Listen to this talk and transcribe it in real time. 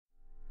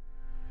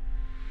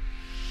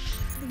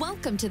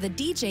Welcome to the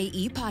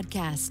DJE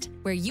Podcast,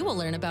 where you will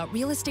learn about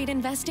real estate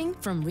investing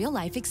from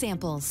real-life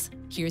examples.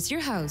 Here's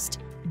your host,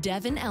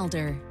 Devin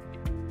Elder.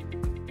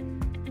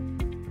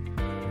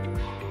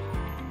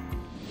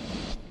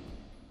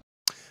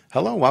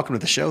 Hello, welcome to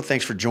the show.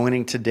 Thanks for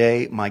joining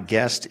today. My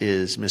guest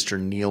is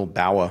Mr. Neal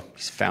Bawa.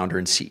 He's founder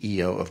and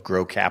CEO of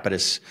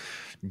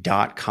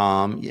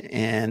Grocapitus.com,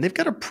 and they've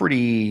got a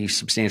pretty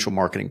substantial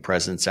marketing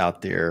presence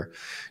out there.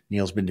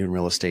 Neal's been doing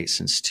real estate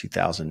since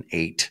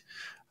 2008.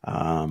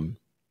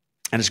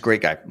 And he's a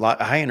great guy,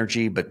 high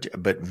energy,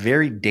 but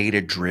very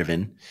data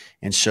driven.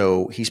 And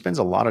so he spends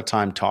a lot of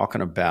time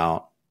talking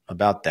about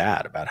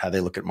that, about how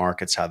they look at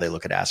markets, how they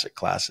look at asset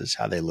classes,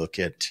 how they look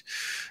at,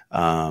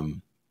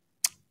 what's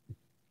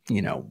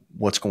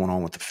going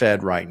on with the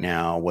Fed right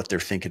now, what they're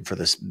thinking for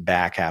this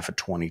back half of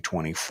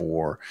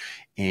 2024.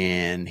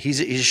 And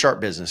he's a sharp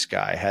business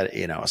guy, had,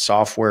 a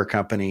software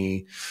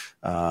company,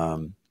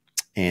 and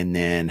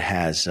then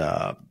has,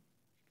 a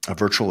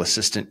virtual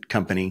assistant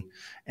company,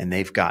 and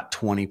they've got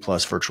 20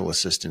 plus virtual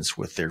assistants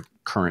with their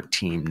current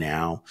team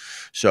now.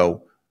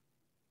 So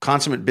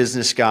consummate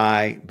business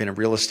guy, been a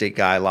real estate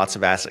guy, lots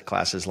of asset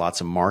classes,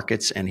 lots of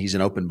markets, and he's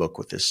an open book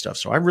with this stuff.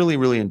 So I really,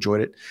 really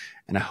enjoyed it,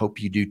 and I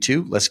hope you do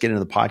too. Let's get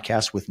into the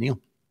podcast with Neal.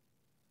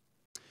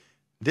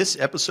 This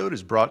episode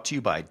is brought to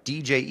you by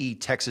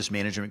DJE Texas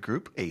Management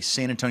Group, a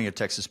San Antonio,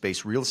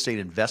 Texas-based real estate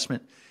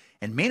investment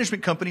and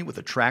management company with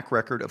a track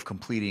record of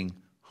completing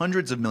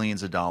hundreds of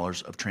millions of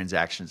dollars of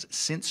transactions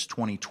since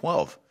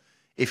 2012.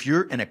 If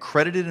you're an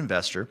accredited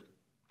investor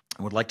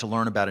and would like to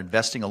learn about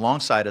investing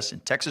alongside us in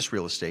Texas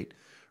real estate,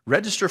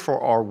 register for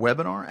our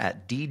webinar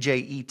at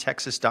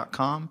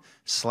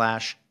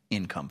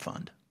djetexas.com/income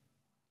fund.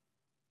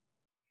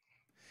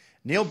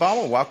 Neal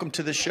Bawa, welcome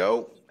to the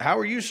show. How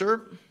are you,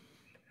 sir?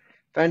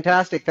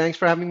 Fantastic. Thanks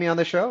for having me on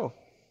the show.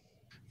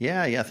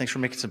 Yeah. Thanks for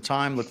making some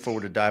time. Look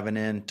forward to diving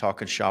in,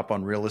 talking shop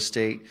on real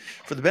estate.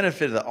 For the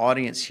benefit of the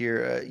audience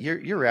here,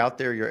 you're out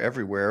there, you're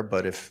everywhere.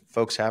 But if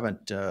folks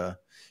haven't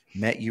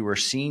met you or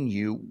seen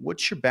you,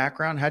 what's your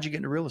background? How'd you get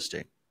into real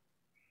estate?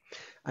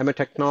 I'm a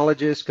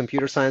technologist,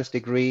 computer science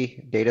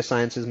degree, data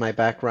science is my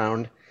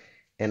background.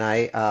 And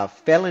I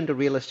fell into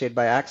real estate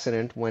by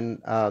accident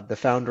when the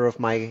founder of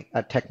my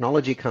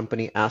technology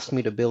company asked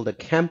me to build a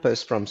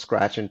campus from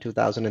scratch in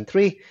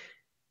 2003.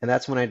 And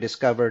that's when I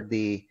discovered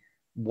the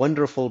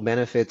wonderful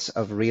benefits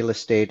of real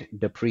estate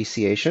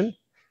depreciation,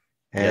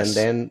 and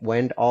then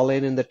went all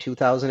in the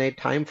 2008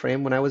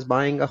 timeframe when I was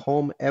buying a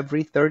home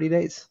every 30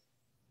 days.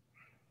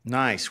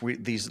 Nice.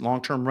 These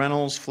long-term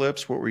rentals,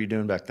 flips, what were you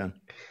doing back then?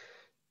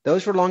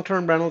 Those were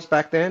long-term rentals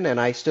back then, and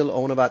I still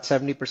own about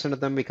 70% of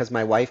them because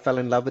my wife fell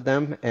in love with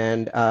them.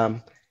 And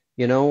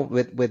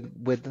with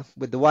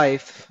the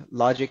wife,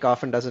 logic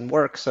often doesn't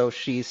work, so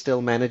she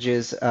still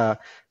manages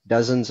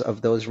dozens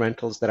of those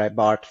rentals that I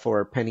bought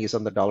for pennies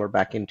on the dollar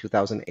back in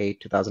 2008,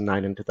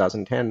 2009, and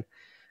 2010.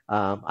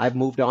 I've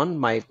moved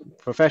on.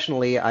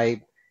 Professionally,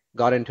 I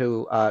got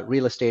into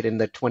real estate in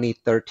the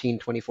 2013,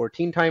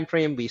 2014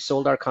 timeframe. We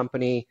sold our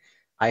company.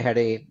 I had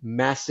a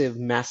massive,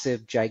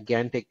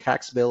 gigantic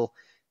tax bill.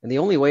 And the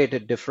only way to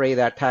defray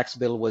that tax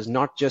bill was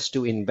not just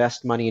to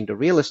invest money into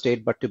real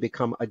estate, but to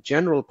become a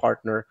general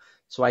partner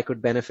so I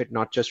could benefit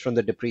not just from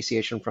the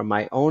depreciation from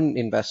my own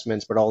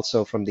investments, but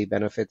also from the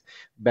benefit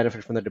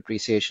from the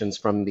depreciations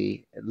from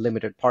the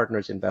limited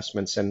partners'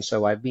 investments. And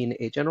so I've been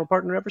a general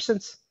partner ever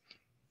since.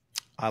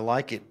 I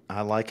like it.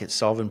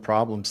 Solving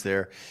problems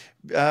there.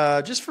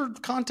 Just for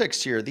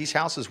context here, these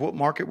houses, what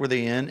market were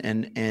they in?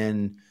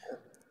 And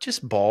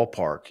just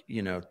ballpark,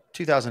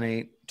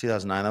 2008,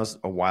 2009, that was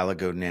a while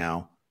ago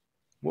now.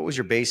 What was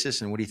your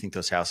basis, and what do you think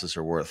those houses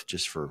are worth,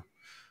 just for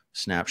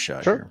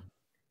snapshot here?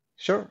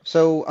 Sure.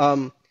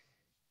 So,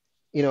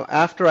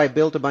 after I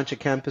built a bunch of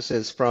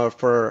campuses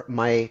for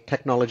my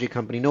technology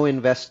company, no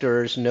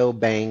investors, no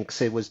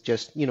banks, it was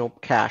just,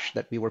 cash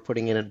that we were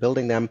putting in and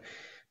building them.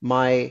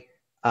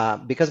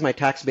 Because my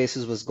tax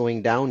basis was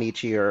going down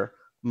each year,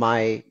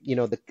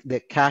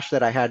 the cash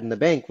that I had in the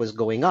bank was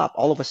going up.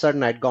 All of a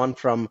sudden, I'd gone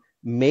from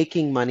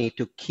making money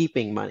to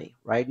keeping money,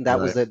 right? And that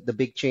was the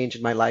big change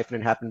in my life,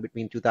 and it happened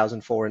between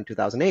 2004 and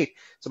 2008.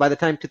 So by the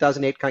time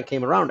 2008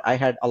 came around, I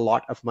had a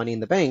lot of money in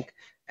the bank,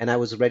 and I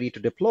was ready to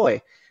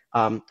deploy.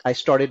 I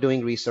started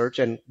doing research,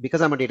 and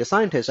because I'm a data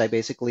scientist, I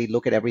basically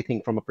look at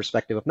everything from a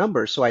perspective of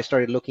numbers. So I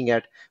started looking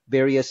at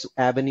various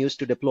avenues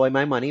to deploy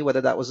my money,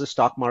 whether that was the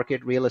stock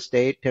market, real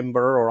estate,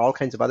 timber, or all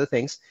kinds of other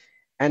things.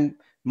 And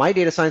my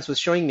data science was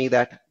showing me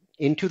that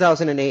in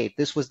 2008,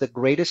 this was the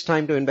greatest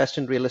time to invest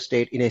in real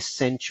estate in a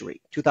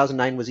century.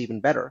 2009 was even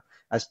better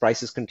as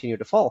prices continued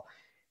to fall.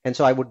 And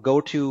so I would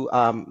go to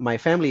my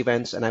family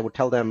events and I would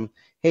tell them,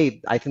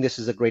 hey, I think this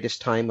is the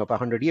greatest time of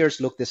 100 years.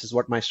 Look, this is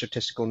what my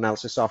statistical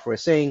analysis software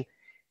is saying.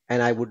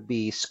 And I would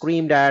be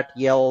screamed at,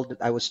 yelled.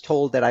 I was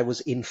told that I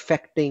was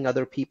infecting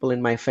other people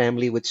in my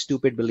family with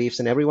stupid beliefs,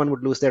 and everyone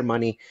would lose their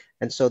money.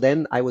 And so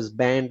then I was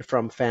banned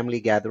from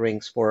family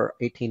gatherings for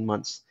 18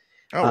 months.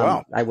 Oh,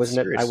 wow. I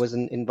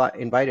wasn't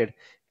invited.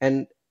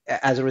 And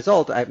as a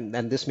result,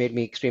 and this made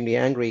me extremely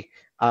angry,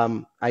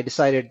 I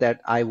decided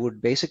that I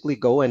would basically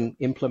go and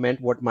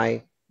implement what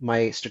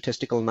my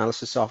statistical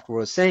analysis software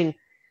was saying.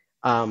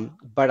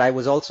 But I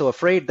was also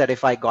afraid that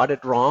if I got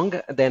it wrong,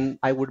 then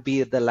I would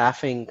be the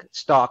laughing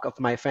stock of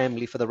my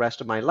family for the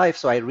rest of my life.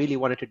 So I really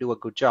wanted to do a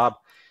good job.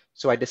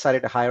 So I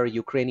decided to hire a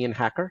Ukrainian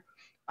hacker.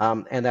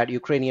 And that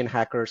Ukrainian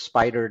hacker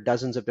spidered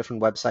dozens of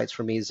different websites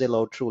for me: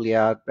 Zillow,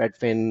 Trulia,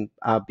 Redfin,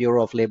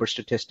 Bureau of Labor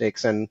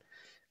Statistics, and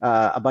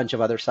a bunch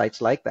of other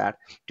sites like that,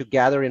 to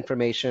gather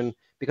information,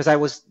 because I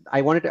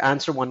wanted to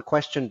answer one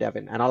question,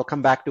 Devin, and I'll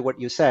come back to what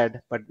you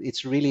said, but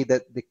it's really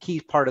the key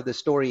part of the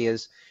story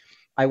is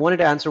I wanted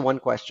to answer one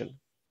question.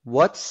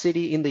 What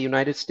city in the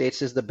United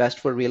States is the best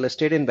for real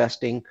estate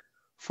investing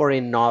for a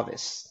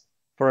novice?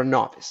 For a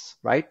novice,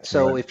 right?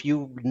 So if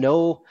you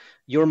know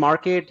your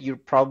market, you're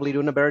probably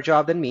doing a better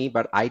job than me,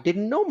 but I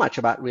didn't know much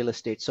about real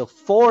estate. So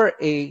for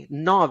a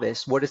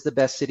novice, what is the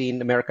best city in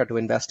America to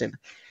invest in?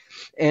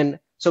 And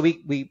so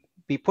we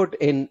put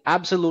in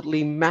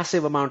absolutely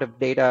massive amount of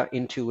data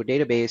into a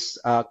database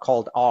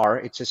called R.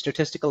 It's a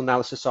statistical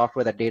analysis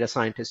software that data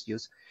scientists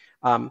use,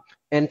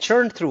 and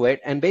churned through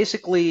it. And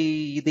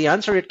basically the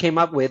answer it came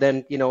up with,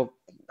 and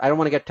I don't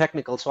want to get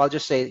technical, so I'll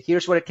just say,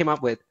 here's what it came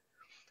up with.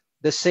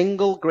 The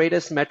single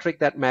greatest metric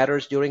that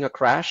matters during a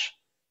crash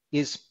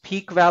is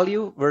peak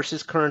value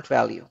versus current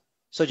value.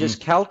 So just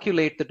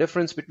calculate the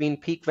difference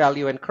between peak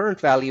value and current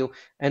value,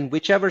 and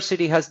whichever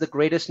city has the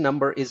greatest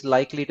number is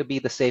likely to be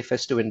the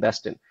safest to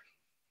invest in.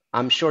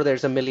 I'm sure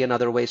there's a million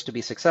other ways to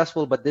be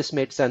successful, but this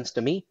made sense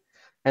to me.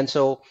 And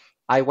so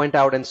I went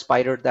out and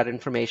spidered that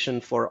information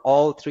for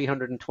all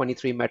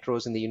 323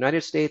 metros in the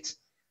United States.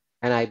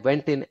 And I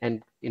went in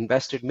and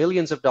invested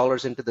millions of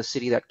dollars into the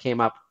city that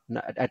came up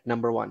at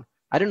number one.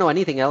 I didn't know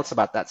anything else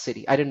about that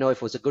city. I didn't know if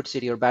it was a good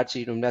city or bad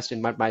city to invest in.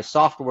 My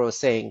software was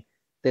saying,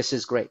 this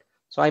is great.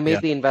 So I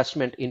made the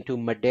investment into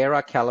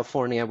Madera,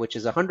 California, which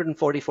is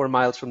 144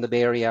 miles from the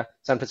Bay Area,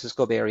 San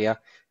Francisco Bay Area,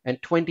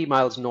 and 20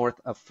 miles north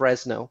of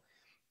Fresno.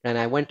 And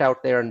I went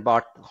out there and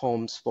bought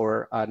homes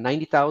for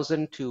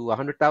 $90,000 to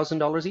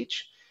 $100,000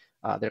 each.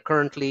 They're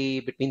currently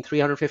between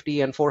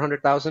 $350,000 and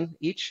 $400,000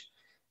 each.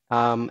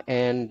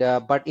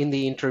 But in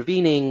the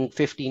intervening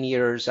 15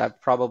 years, I've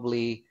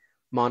probably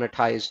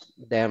monetized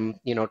them,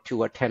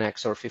 to a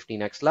 10x or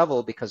 15x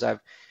level, because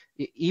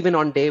even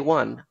on day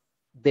one,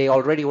 they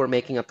already were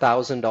making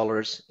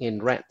 $1,000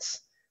 in rents.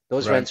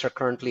 Those rents are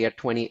currently at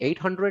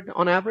 $2,800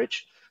 on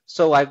average.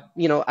 So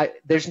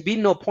there's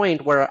been no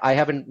point where I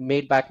haven't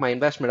made back my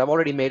investment. I've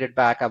already made it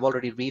back. I've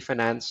already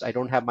refinanced. I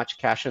don't have much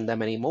cash in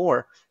them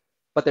anymore,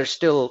 but they're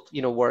still,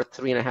 worth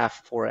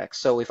 3.5, 4x.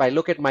 So if I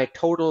look at my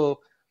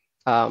total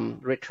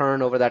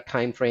return over that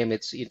time frame,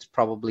 it's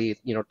probably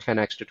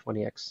 10x to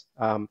 20x.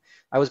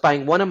 I was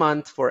buying one a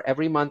month for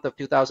every month of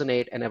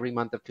 2008 and every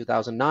month of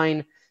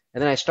 2009,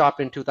 and then I stopped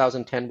in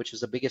 2010, which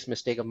was the biggest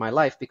mistake of my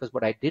life, because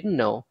what I didn't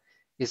know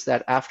is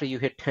that after you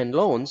hit 10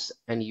 loans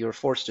and you're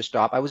forced to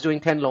stop. I was doing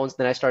 10 loans,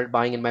 then I started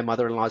buying in my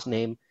mother-in-law's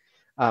name,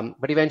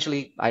 but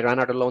eventually I ran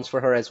out of loans for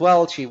her as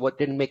well. She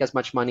didn't make as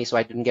much money, so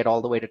I didn't get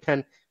all the way to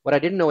 10. What I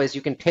didn't know is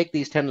you can take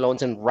these 10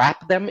 loans and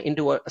wrap them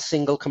into a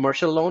single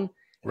commercial loan,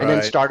 and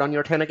then start on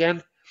your 10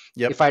 again.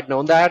 Yep. If I'd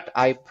known that,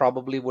 I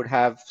probably would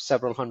have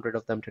several hundred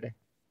of them today.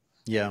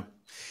 Yeah.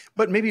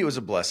 But maybe it was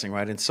a blessing,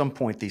 right? At some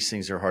point, these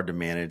things are hard to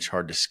manage,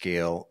 hard to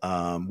scale.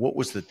 What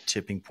was the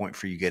tipping point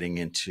for you getting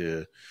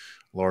into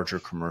larger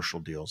commercial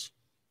deals?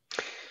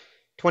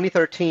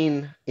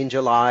 2013, in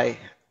July,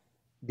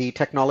 the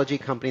technology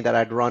company that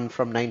I'd run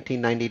from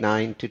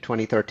 1999 to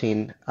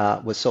 2013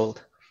 was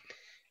sold.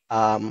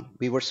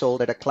 We were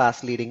sold at a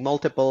class-leading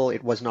multiple.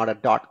 It was not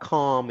a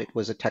 .com. It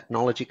was a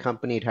technology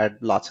company. It had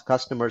lots of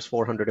customers,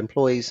 400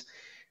 employees.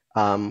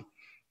 I'm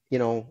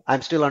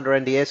still under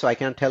NDA, so I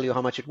can't tell you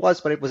how much it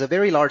was, but it was a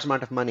very large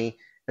amount of money.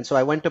 And so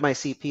I went to my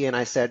CP and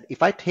I said,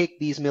 if I take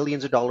these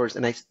millions of dollars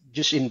and I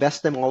just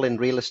invest them all in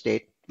real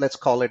estate, let's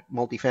call it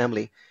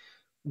multifamily,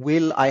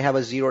 will I have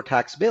a zero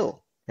tax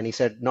bill? And he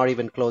said, not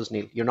even close,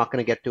 Neal. You're not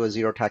going to get to a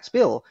zero tax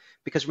bill,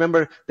 because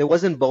remember, there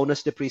wasn't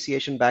bonus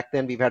depreciation back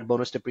then. We've had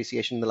bonus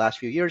depreciation in the last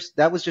few years.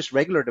 That was just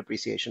regular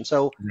depreciation.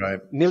 So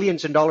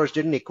millions of dollars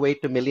didn't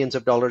equate to millions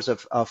of dollars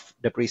of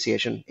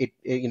depreciation. It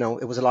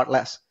was a lot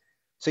less.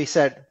 So he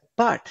said,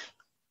 but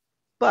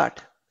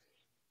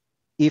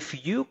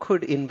if you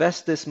could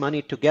invest this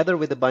money together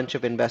with a bunch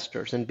of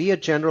investors and be a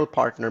general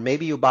partner,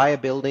 maybe you buy a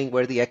building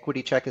where the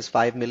equity check is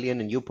 $5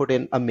 million and you put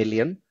in $1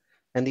 million,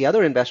 and the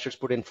other investors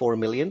put in $4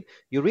 million,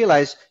 you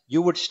realize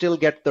you would still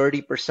get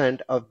 30%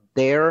 of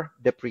their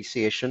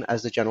depreciation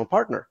as the general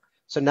partner.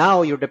 So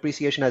now your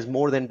depreciation has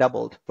more than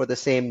doubled for the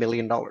same $1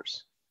 million,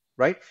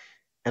 right?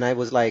 And I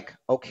was like,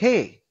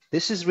 okay,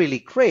 this is really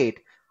great.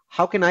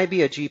 How can I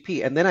be a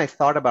GP? And then I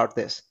thought about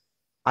this.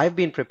 I've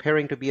been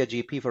preparing to be a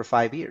GP for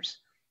 5 years,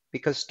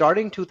 because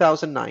starting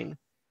 2009,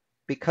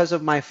 because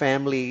of my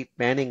family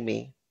banning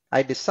me,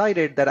 I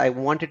decided that I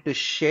wanted to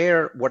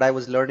share what I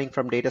was learning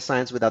from data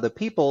science with other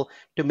people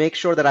to make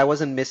sure that I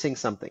wasn't missing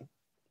something,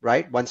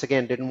 right? Once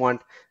again, didn't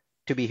want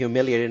to be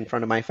humiliated in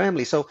front of my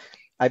family. So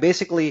I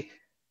basically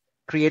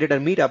created a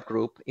meetup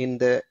group in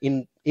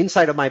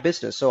inside of my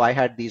business. So I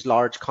had these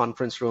large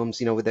conference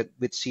rooms,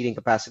 with seating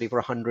capacity for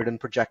 100 and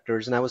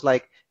projectors. And I was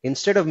like,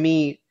 instead of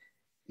me,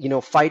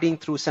 fighting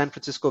through San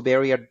Francisco Bay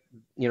Area,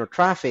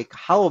 traffic,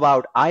 how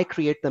about I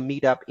create the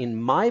meetup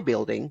in my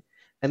building,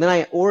 and then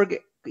I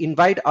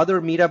invite other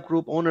meetup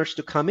group owners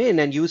to come in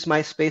and use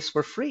my space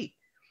for free,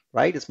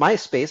 right? It's my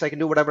space. I can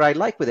do whatever I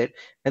like with it.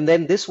 And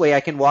then this way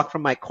I can walk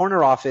from my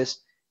corner office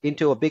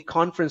into a big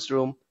conference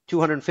room,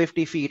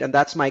 250 feet, and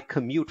that's my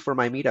commute for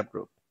my meetup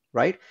group,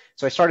 right?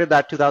 So I started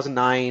that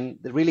 2009,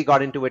 really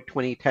got into it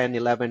 2010,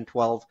 11,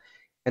 12.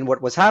 And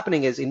what was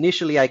happening is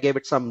initially I gave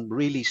it some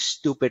really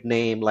stupid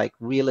name like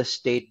real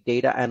estate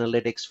data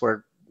analytics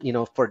for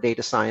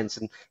data science,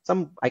 and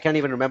I can't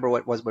even remember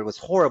what it was, but it was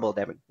horrible,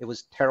 Devin. It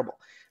was terrible,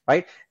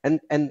 right?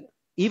 And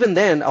even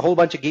then, a whole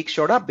bunch of geeks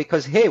showed up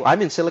because, hey,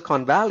 I'm in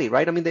Silicon Valley,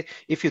 right? I mean,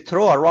 if you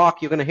throw a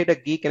rock, you're going to hit a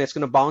geek and it's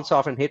going to bounce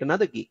off and hit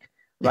another geek,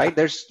 right? Yeah.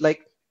 There's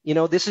like,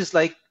 this is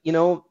like,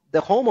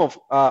 the home of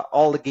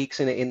all the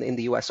geeks in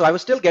the US. So I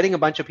was still getting a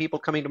bunch of people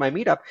coming to my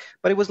meetup,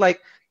 but it was like,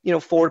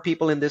 4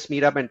 people in this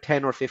meetup and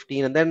 10 or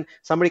 15. And then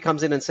somebody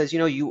comes in and says,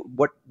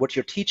 what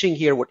you're teaching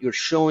here, what you're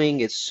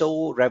showing is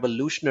so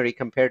revolutionary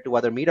compared to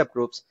other meetup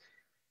groups.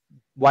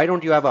 Why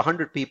don't you have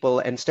 100 people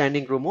and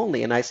standing room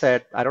only? And I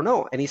said, I don't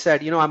know. And he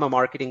said, I'm a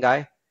marketing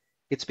guy.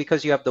 It's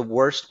because you have the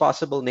worst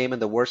possible name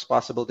and the worst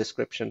possible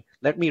description.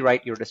 Let me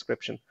write your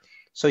description.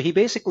 So he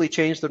basically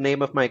changed the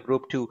name of my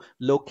group to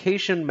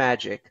Location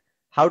Magic,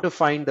 how to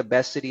find the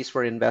best cities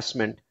for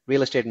investment,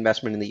 real estate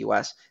investment in the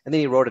US. And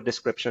then he wrote a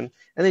description,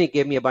 and then he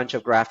gave me a bunch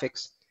of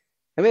graphics.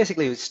 And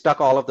basically we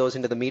stuck all of those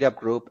into the meetup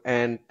group,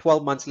 and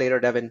 12 months later,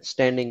 Devin,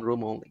 standing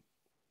room only,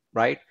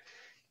 right?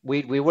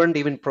 We weren't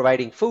even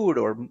providing food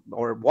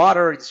or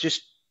water. It's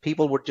just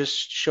people were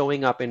just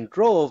showing up in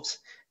droves.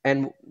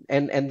 And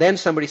then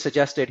somebody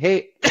suggested,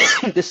 hey,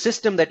 the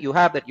system that you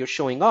have that you're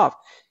showing off,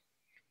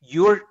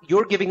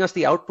 you're giving us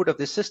the output of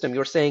this system.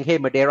 You're saying, hey,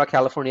 Madera,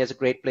 California is a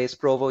great place.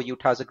 Provo,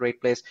 Utah is a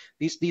great place.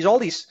 All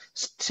these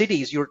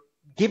cities, you're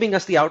giving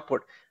us the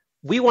output.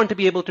 We want to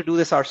be able to do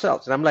this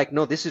ourselves. And I'm like,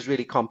 no, this is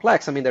really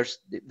complex. I mean,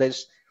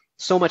 there's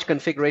so much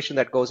configuration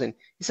that goes in.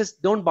 He says,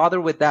 don't bother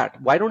with that.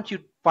 Why don't you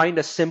find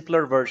a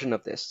simpler version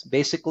of this,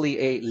 basically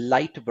a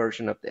light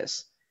version of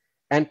this,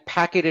 and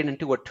pack it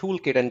into a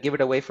toolkit and give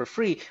it away for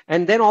free.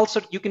 And then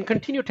also you can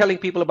continue telling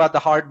people about the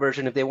hard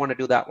version if they want to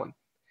do that one.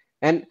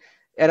 And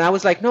I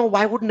was like, no,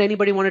 why wouldn't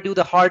anybody want to do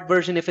the hard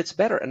version if it's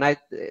better? And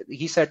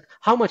he said,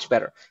 how much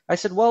better? I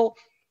said, well,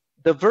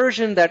 the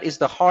version that is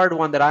the hard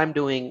one that I'm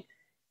doing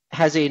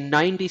has a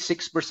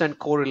 96%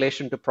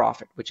 correlation to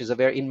profit, which is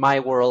in my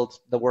world,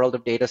 the world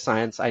of data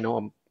science, I know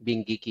I'm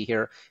being geeky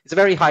here, it's a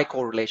very high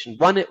correlation.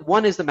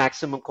 One is the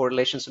maximum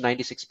correlation, so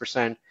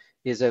 96%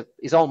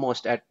 is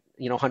almost at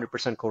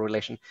 100%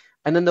 correlation.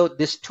 And then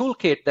this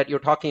toolkit that you're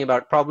talking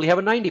about probably have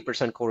a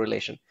 90%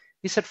 correlation.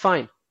 He said,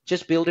 fine,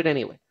 just build it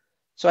anyway.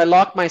 So I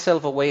locked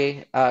myself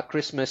away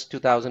Christmas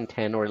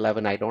 2010 or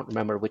 11, I don't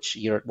remember which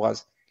year it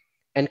was,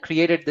 and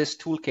created this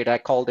toolkit. I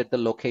called it the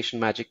Location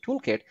Magic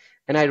Toolkit,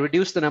 and I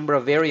reduced the number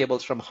of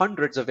variables from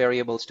hundreds of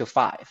variables to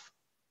 5,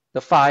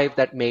 the 5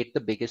 that made the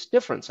biggest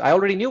difference. I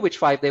already knew which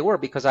 5 they were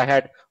because I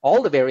had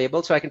all the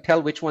variables, so I can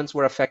tell which ones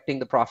were affecting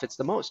the profits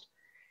the most.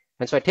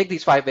 And so I take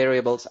these 5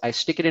 variables, I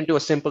stick it into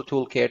a simple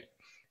toolkit,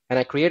 and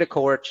I create a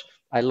course.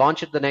 I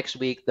launch it the next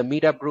week. The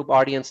meetup group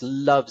audience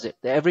loves it.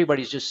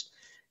 Everybody's just,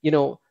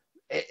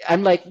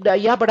 I'm like,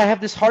 yeah, but I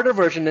have this harder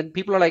version. And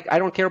people are like, I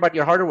don't care about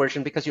your harder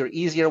version because your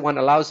easier one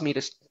allows me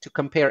to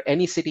compare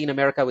any city in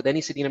America with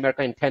any city in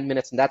America in 10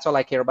 minutes. And that's all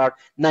I care about.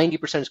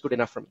 90% is good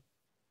enough for me,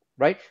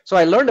 right? So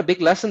I learned a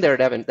big lesson there,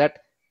 Devin,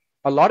 that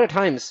a lot of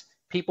times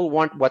people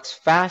want what's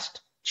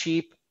fast,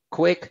 cheap,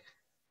 quick.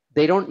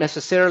 They don't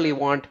necessarily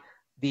want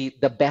the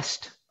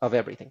best of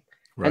everything.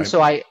 Right. And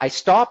so I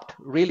stopped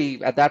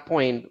really at that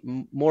point,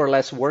 more or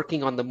less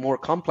working on the more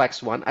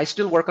complex one. I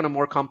still work on a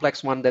more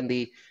complex one than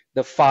the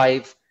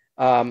 5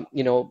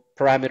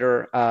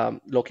 parameter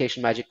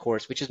location magic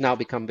course, which has now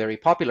become very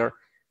popular.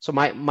 So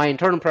my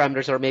internal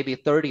parameters are maybe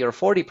 30 or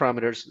 40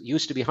 parameters,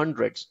 used to be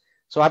hundreds.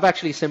 So I've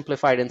actually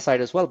simplified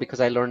inside as well because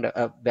I learned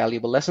a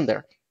valuable lesson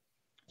there.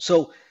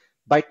 So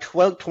by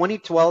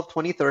 2012,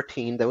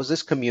 2013, there was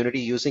this community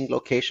using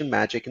Location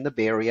Magic in the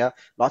Bay Area,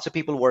 lots of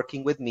people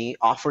working with me,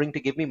 offering to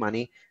give me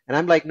money. And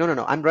I'm like,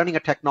 no, I'm running a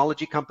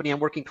technology company. I'm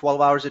working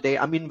 12 hours a day.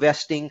 I'm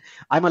investing.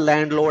 I'm a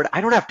landlord. I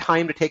don't have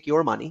time to take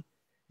your money.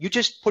 You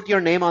just put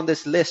your name on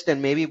this list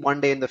and maybe one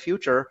day in the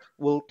future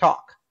we'll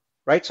talk,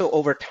 right? So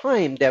over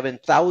time, Devin,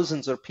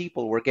 thousands of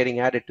people were getting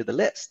added to the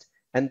list.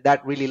 And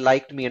that really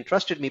liked me and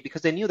trusted me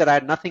because they knew that I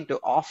had nothing to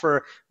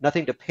offer,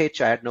 nothing to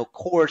pitch. I had no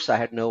course. I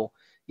had no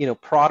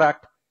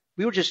product.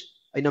 We were just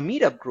in a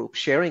meetup group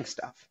sharing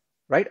stuff,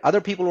 right? Other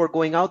people were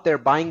going out there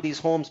buying these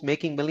homes,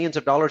 making millions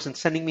of dollars and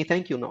sending me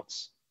thank you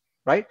notes,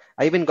 right?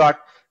 I even got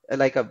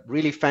like a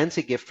really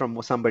fancy gift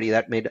from somebody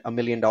that made $1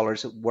 million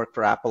work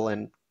for Apple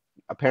and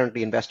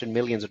apparently invested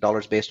millions of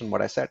dollars based on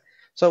what I said.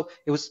 So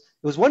it was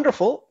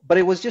wonderful, but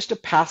it was just a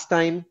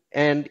pastime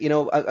and,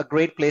 a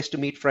great place to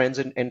meet friends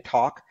and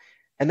talk.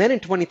 And then in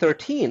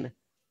 2013,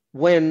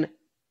 when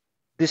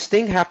this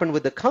thing happened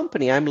with the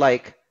company. I'm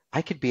like,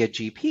 I could be a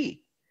GP.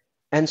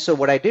 And so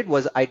what I did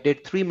was I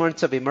did 3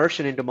 months of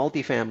immersion into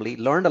multifamily,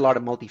 learned a lot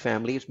of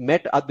multifamily,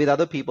 met up with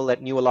other people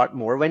that knew a lot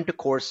more, went to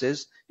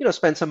courses,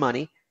 spent some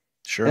money.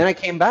 Sure. And then I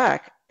came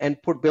back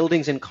and put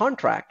buildings in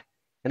contract.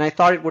 And I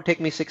thought it would take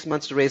me 6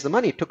 months to raise the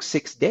money. It took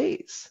 6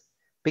 days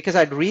because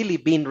I'd really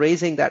been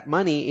raising that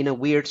money in a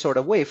weird sort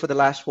of way for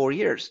the last 4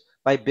 years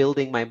by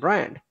building my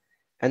brand.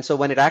 And so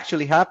when it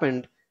actually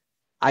happened,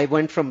 I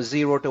went from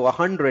 0 to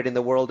 100 in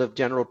the world of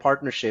general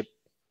partnership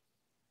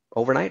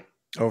overnight.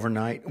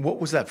 Overnight. What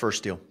was that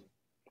first deal?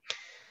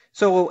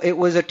 So it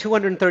was a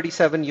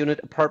 237 unit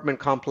apartment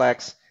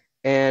complex.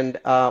 And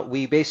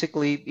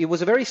it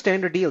was a very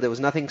standard deal. There was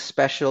nothing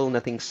special,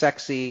 nothing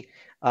sexy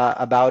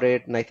about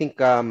it. And I think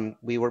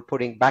we were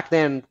putting, back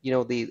then,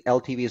 the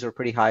LTVs were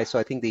pretty high. So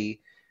I think it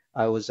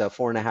was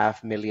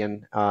 $4.5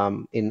 million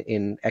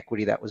in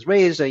equity that was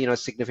raised. A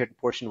significant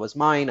portion was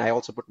mine. I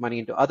also put money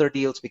into other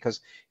deals because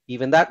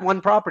even that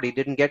one property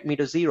didn't get me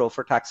to zero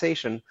for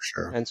taxation.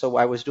 Sure. And so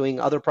I was doing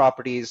other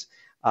properties,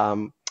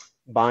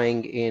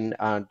 buying in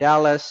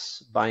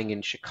Dallas, buying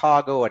in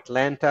Chicago,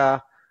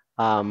 Atlanta,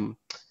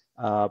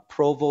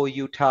 Provo,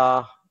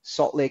 Utah,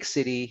 Salt Lake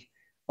City,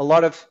 a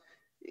lot of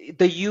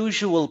the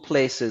usual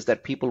places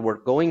that people were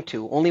going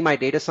to. Only my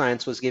data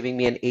science was giving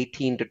me an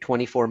 18 to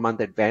 24 month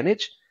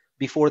advantage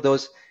before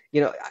those,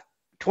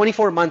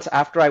 24 months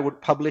after I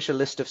would publish a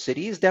list of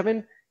cities,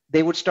 Devin,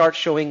 they would start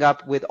showing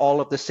up with all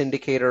of the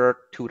syndicator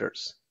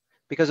tutors.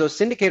 Because those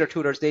syndicator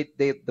tutors,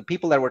 the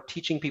people that were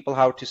teaching people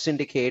how to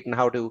syndicate and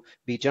how to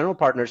be general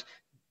partners,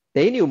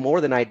 they knew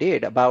more than I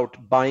did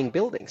about buying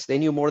buildings. They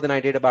knew more than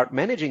I did about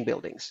managing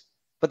buildings,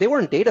 but they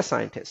weren't data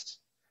scientists.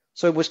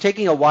 So it was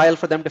taking a while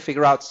for them to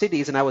figure out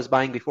cities, and I was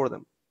buying before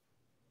them.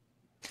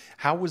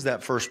 How was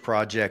that first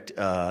project?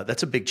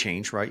 That's a big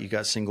change, right? You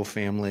got single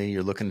family,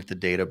 you're looking at the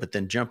data, but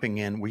then jumping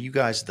in, were you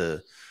guys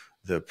the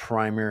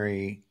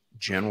primary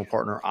general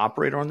partner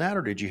operator on that,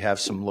 or did you have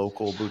some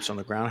local boots on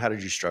the ground? How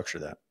did you structure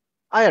that?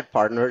 I had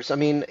partners. I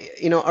mean,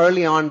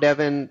 early on,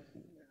 Devin,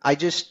 I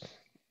just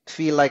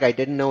feel like I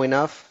didn't know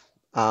enough.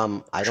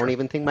 I don't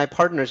even think my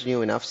partners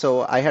knew enough.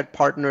 So I had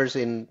partners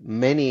in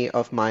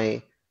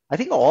I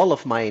think all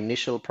of my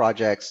initial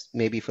projects,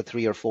 maybe for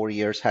 3 or 4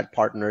 years, had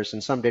partners,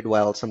 and some did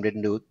well, some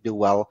didn't do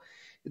well.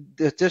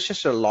 There's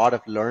just a lot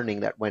of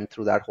learning that went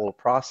through that whole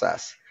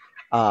process.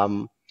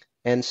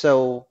 And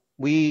so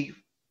we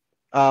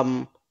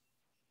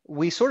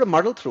sort of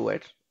muddled through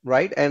it.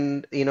 Right.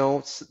 And,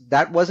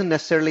 that wasn't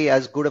necessarily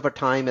as good of a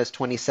time as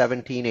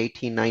 2017,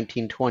 18,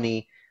 19,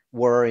 20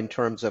 were in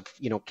terms of,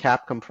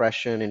 cap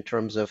compression, in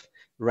terms of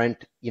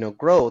rent,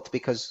 growth,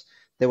 because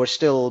there were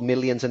still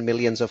millions and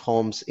millions of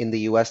homes in the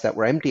US that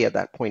were empty at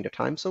that point of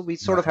time. So we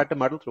sort of had to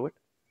muddle through it.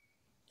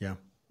 Yeah.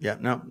 Yeah.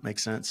 No,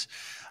 makes sense.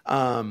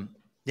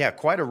 Yeah.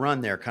 Quite a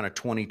run there, kind of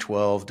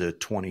 2012 to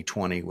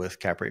 2020 with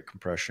cap rate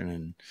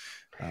compression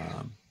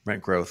and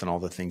rent growth and all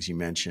the things you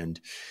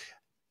mentioned.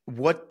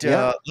 Let's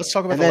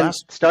talk about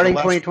starting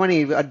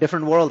 2020, a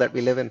different world that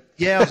we live in.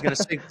 Yeah, I was going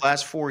to say the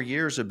last 4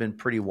 years have been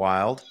pretty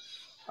wild.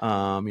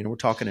 We're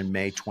talking in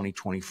May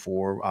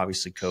 2024,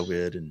 obviously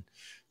COVID and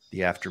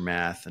the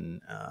aftermath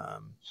and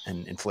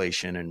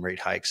inflation and rate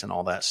hikes and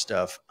all that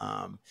stuff.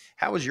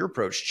 How has your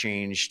approach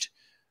changed?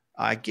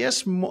 I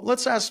guess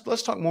let's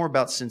talk more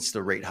about since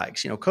the rate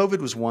hikes. COVID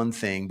was one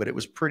thing, but it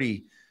was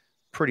pretty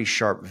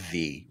sharp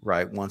V,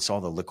 right? Once all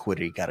the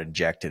liquidity got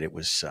injected, it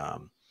was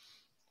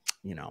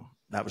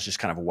that was just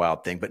kind of a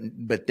wild thing.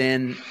 But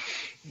then,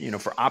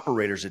 for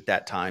operators at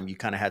that time, you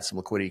kind of had some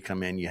liquidity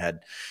come in. You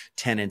had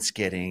tenants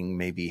getting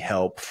maybe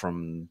help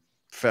from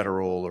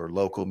federal or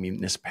local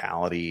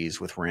municipalities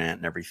with rent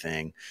and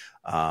everything.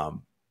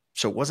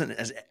 So it wasn't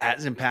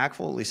as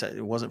impactful, at least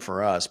it wasn't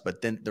for us.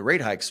 But then the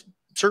rate hikes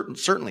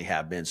certainly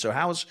have been. So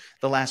how's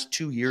the last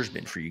 2 years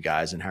been for you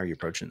guys, and how are you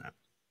approaching that?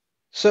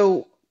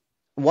 So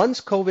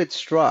once COVID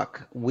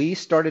struck, we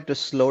started to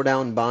slow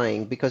down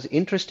buying because,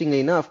 interestingly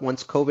enough,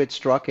 once COVID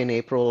struck in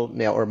April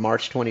or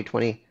March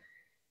 2020,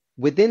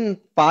 within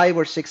 5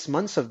 or 6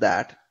 months of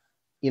that,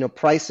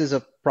 prices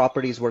of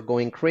properties were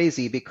going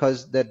crazy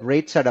because the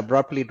rates had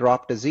abruptly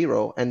dropped to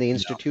zero, and the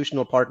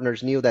institutional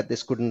partners knew that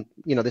this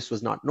this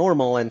was not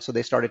normal, and so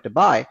they started to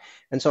buy.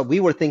 And so we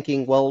were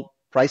thinking, well,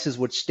 prices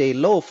would stay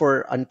low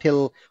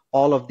until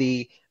all of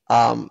the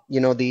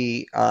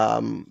the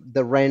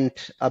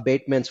rent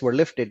abatements were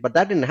lifted, but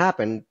that didn't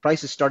happen.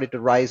 Prices started to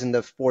rise in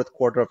the fourth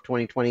quarter of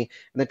 2020, and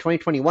then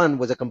 2021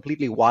 was a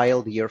completely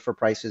wild year for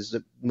prices,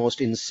 the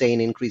most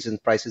insane increase in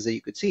prices that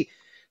you could see.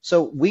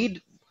 So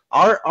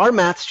our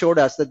math showed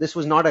us that this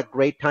was not a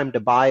great time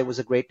to buy; it was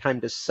a great time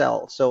to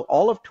sell. So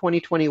all of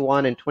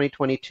 2021 and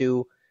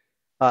 2022,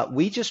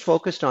 we just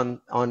focused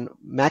on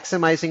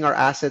maximizing our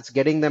assets,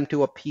 getting them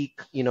to a peak,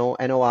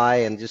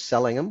 NOI, and just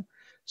selling them.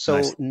 So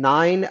nice.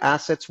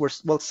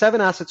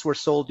 7 assets were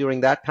sold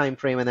during that time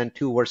frame, and then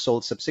 2 were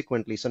sold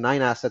subsequently. So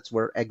 9 assets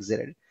were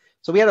exited.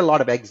 So we had a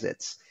lot of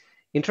exits.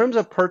 In terms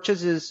of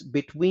purchases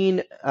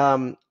between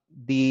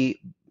maybe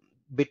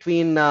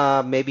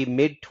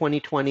mid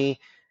 2020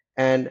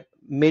 and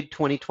mid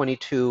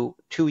 2022,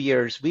 2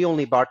 years, we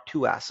only bought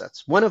 2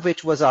 assets, one of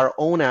which was our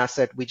own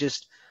asset. We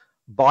just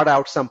bought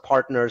out some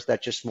partners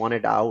that just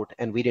wanted out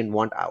and we didn't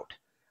want out.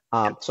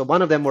 So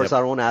one of them was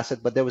our own asset,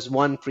 but there was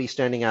one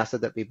freestanding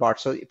asset that we bought.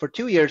 So for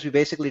 2 years, we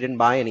basically didn't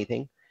buy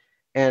anything.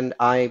 And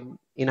I,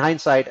 in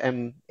hindsight,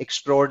 am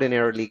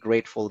extraordinarily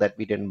grateful that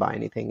we didn't buy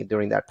anything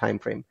during that time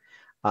frame,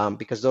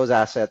 because those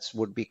assets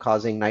would be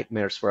causing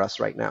nightmares for us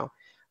right now.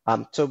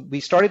 So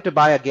we started to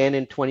buy again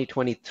in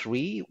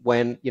 2023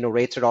 when,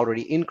 rates had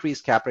already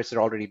increased, cap rates had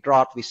already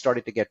dropped. We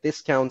started to get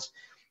discounts.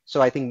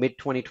 So I think mid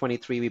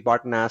 2023, we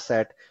bought an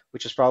asset,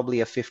 which is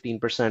probably a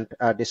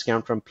 15%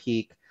 discount from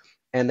peak.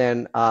 And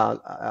then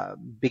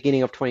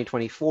beginning of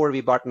 2024, we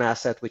bought an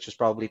asset, which was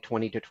probably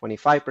 20 to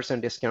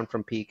 25% discount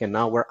from peak. And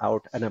now we're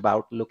out and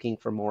about looking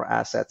for more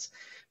assets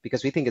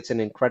because we think it's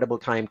an incredible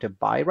time to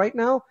buy right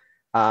now.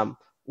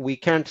 We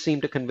can't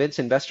seem to convince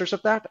investors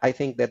of that. I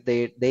think that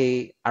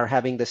they are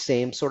having the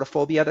same sort of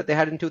phobia that they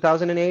had in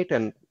 2008.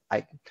 And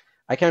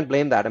I can't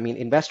blame that. I mean,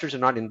 investors are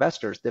not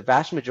investors. The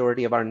vast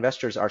majority of our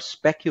investors are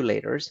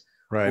speculators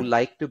who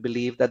like to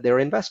believe that they're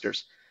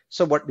investors.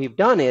 So what we've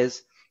done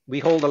is we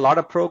hold a lot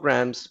of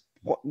programs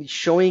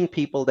showing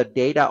people the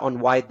data on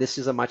why this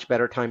is a much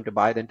better time to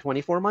buy than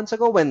 24 months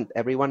ago when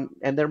everyone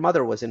and their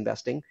mother was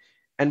investing.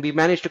 And we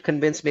managed to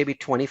convince maybe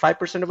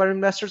 25% of our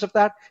investors of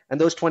that. And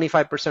those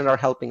 25% are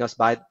helping us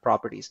buy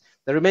properties.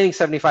 The remaining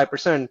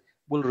 75%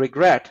 will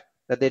regret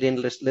that they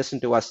didn't listen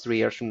to us 3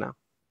 years from now.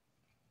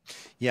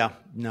 Yeah,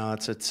 no,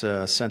 it's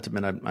a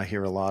sentiment I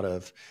hear a lot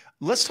of.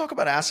 Let's talk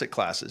about asset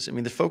classes. I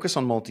mean, the focus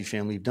on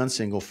multifamily, you've done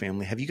single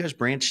family. Have you guys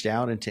branched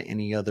out into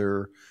any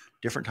other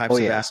different types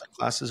of asset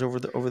classes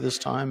over this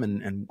time?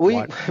 And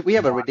we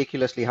have a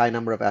ridiculously high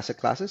number of asset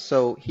classes.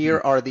 So here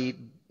are the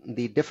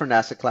different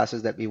asset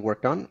classes that we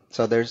worked on.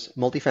 So there's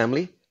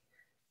multifamily.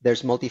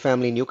 There's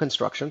multifamily new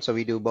construction. So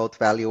we do both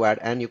value add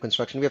and new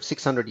construction. We have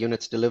 600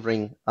 units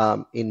delivering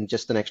in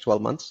just the next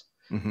 12 months.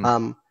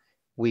 Mm-hmm.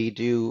 We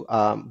do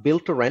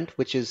build to rent,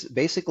 which is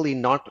basically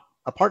not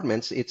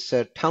apartments. It's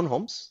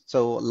townhomes.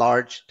 So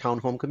large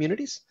townhome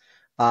communities.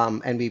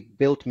 And we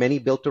built many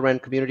built to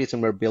rent communities,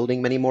 and we're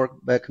building many more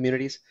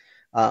communities.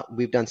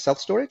 We've done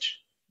self-storage.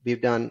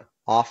 We've done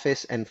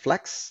office and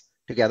flex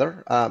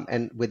together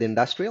and with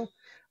industrial.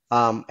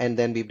 And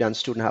then we've done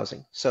student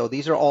housing. So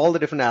these are all the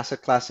different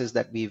asset classes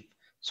that we've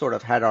sort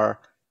of had our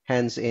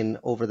hands in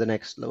over the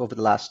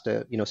last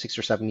 6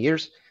 or 7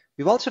 years.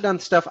 We've also done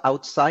stuff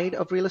outside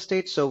of real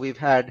estate. So we've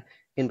had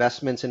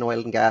investments in oil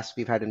and gas.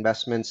 We've had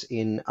investments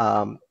in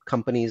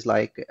companies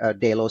like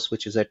Delos,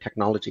 which is a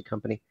technology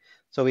company.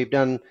 So we've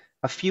done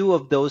a few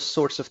of those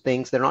sorts of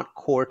things. They're not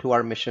core to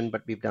our mission,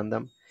 but we've done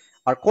them.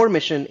 Our core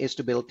mission is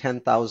to build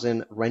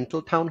 10,000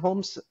 rental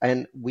townhomes,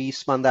 and we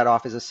spun that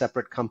off as a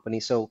separate company.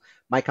 So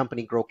my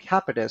company,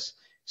 Grocapitus,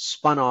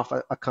 spun off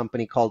a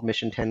company called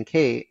Mission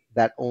 10K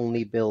that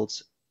only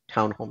builds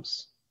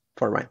townhomes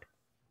for rent.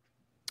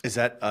 Is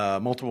that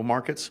multiple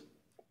markets?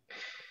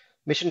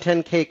 Mission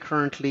 10K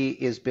currently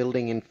is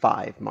building in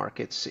 5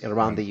 markets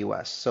around the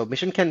US. So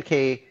Mission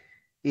 10K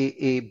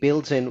it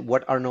builds in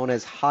what are known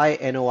as high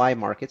NOI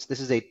markets. This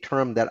is a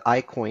term that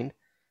I coined.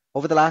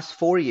 Over the last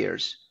 4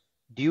 years,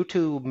 due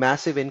to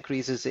massive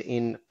increases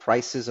in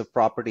prices of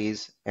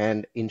properties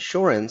and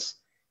insurance,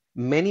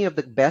 many of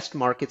the best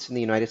markets in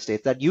the United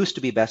States that used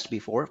to be best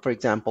before, for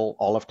example,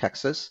 all of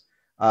Texas,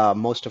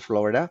 most of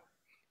Florida,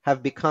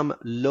 have become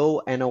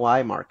low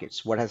NOI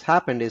markets. What has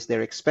happened is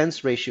their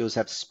expense ratios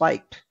have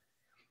spiked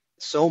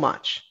so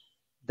much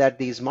that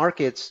these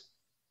markets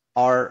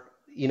are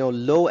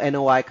low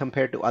NOI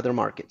compared to other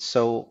markets.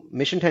 So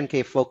Mission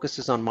 10K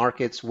focuses on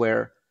markets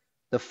where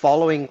the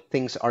following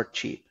things are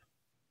cheap.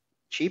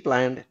 Cheap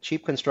land,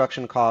 cheap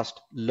construction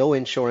cost, low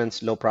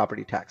insurance, low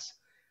property tax,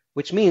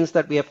 which means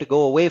that we have to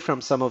go away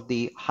from some of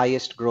the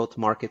highest growth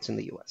markets in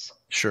the US.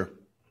 Sure.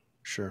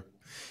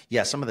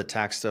 Yeah, some of the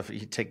tax stuff,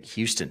 you take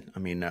Houston, I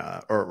mean,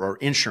 or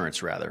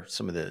insurance rather,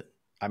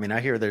 I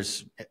hear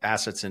there's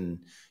assets in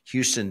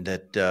Houston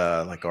that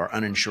are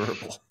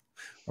uninsurable.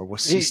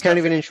 You can't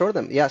even insure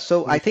them. Yeah.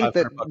 So I think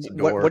that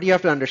what you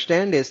have to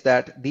understand is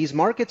that these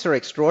markets are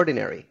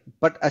extraordinary,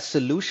 but a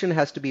solution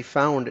has to be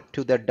found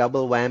to the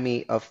double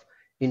whammy of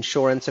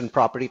insurance and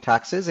property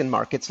taxes in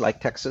markets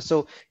like Texas.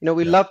 So,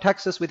 we love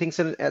Texas. We think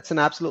it's an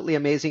absolutely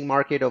amazing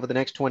market. Over the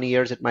next 20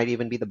 years, it might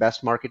even be the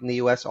best market in the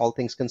US, all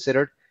things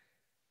considered.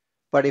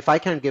 But if I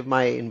can't give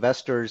my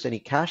investors any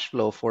cash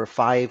flow for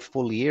 5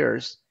 full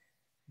years,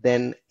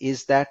 then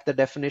is that the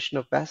definition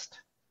of best?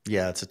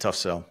 Yeah, it's a tough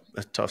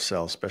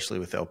sell, especially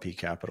with LP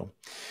capital.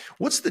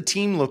 What's the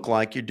team look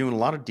like? You're doing a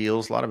lot of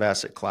deals, a lot of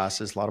asset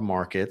classes, a lot of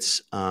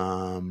markets.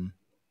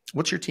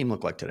 What's your team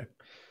look like today?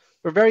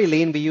 We're very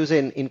lean. We use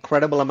an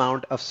incredible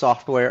amount of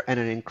software and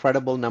an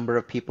incredible number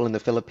of people in the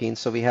Philippines.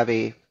 So we have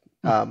a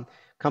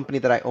company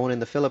that I own in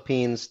the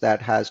Philippines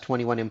that has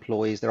 21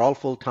 employees. They're all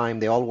full-time.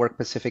 They all work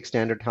Pacific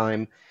Standard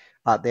Time.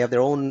 They have their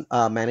own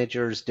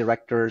managers,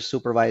 directors,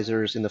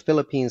 supervisors in the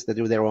Philippines. They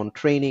do their own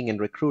training and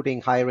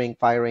recruiting, hiring,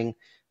 firing.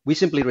 We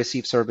simply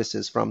receive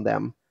services from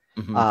them.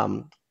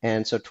 Mm-hmm.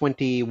 and so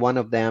 21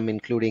 of them,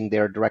 including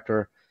their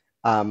director.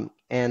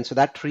 And so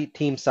that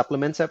team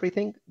supplements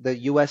everything. The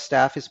US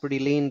staff is pretty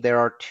lean. There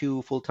are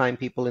 2 full-time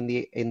people in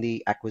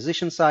the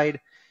acquisition side.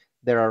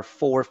 There are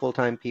 4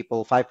 full-time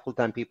people, 5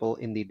 full-time people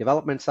in the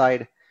development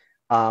side.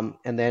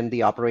 And then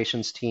the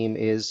operations team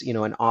is,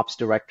 an ops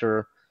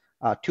director,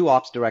 2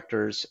 ops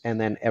directors, and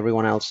then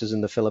everyone else is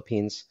in the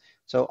Philippines.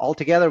 So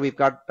altogether, we've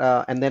got,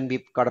 and then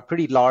we've got a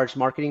pretty large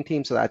marketing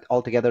team. So that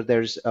altogether,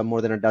 there's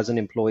more than a dozen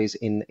employees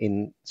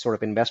in sort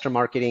of investor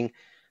marketing,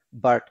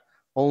 but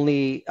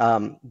only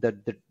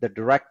the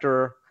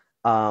director,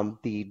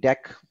 the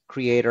deck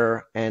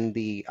creator, and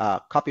the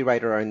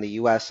copywriter are in the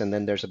US, and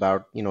then there's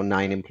about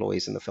 9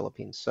 employees in the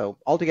Philippines. So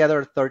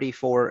altogether,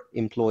 34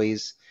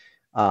 employees,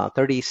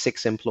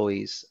 36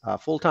 employees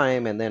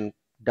full-time, and then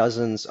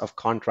dozens of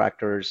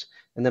contractors,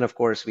 and then of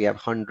course we have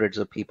hundreds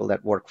of people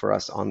that work for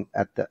us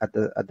at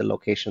the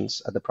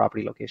locations, at the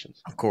property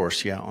locations. Of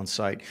course, yeah, on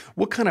site.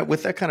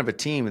 With that kind of a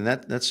team, and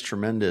that's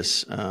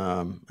tremendous.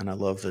 And I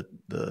love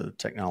the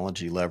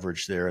technology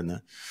leverage there and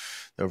the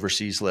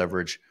overseas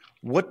leverage.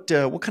 What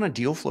kind of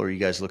deal flow are you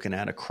guys looking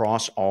at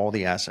across all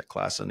the asset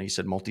classes? I know you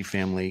said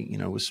multifamily,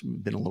 has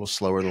been a little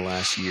slower the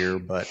last year,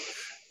 but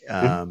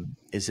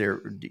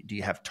do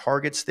you have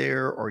targets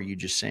there, or are you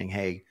just saying,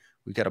 hey,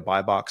 we've got a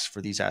buy box for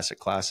these asset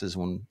classes.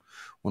 When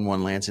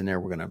one lands in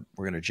there, we're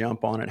gonna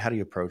jump on it. How do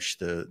you approach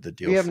the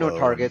deal? We have no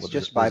targets,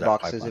 just buy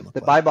boxes. If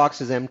the buy box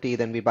is empty,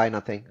 then we buy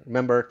nothing.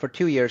 Remember, for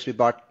 2 years we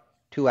bought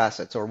 2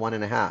 assets, or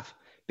 1.5,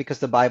 because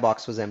the buy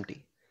box was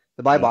empty.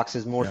 The buy box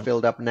is more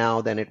filled up now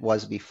than it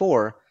was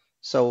before.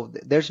 So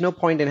there's no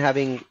point in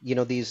having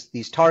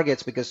these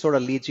targets, because it sort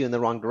of leads you in the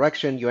wrong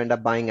direction. You end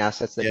up buying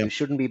assets that you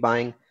shouldn't be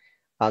buying.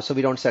 So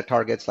we don't set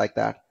targets like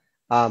that.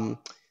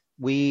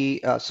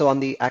 So on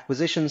the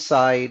acquisition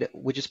side,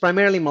 which is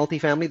primarily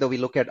multifamily, though we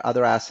look at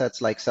other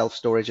assets like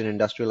self-storage and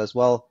industrial as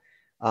well.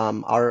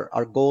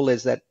 Our goal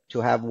is that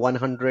to have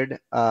 100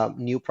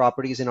 new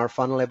properties in our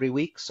funnel every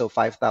week, so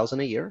 5,000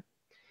 a year.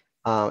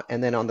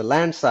 And then on the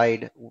land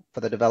side,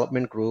 for the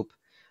development group,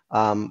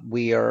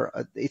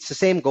 it's the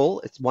same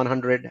goal. It's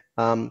 100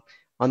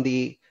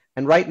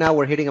 and right now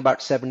we're hitting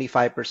about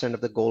 75% of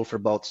the goal for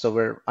both. So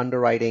we're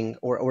underwriting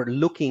or we're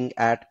looking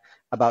at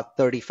about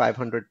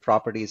 3,500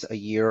 properties a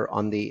year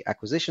on the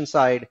acquisition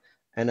side,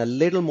 and a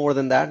little more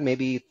than that,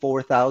 maybe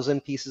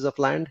 4,000 pieces of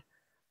land,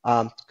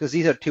 because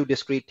these are 2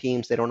 discrete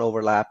teams, they don't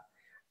overlap.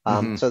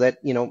 So that,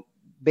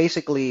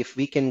 basically if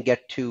we can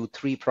get to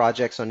 3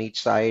 projects on each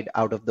side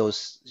out of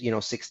those,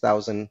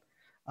 6,000,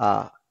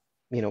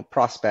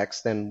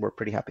 prospects, then we're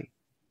pretty happy.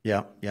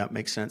 Yeah,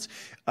 makes sense.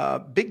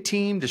 Big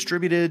team,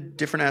 distributed,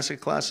 different asset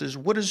classes.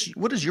 What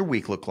does your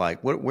week look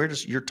like? Where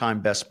does your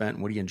time best spent?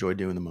 What do you enjoy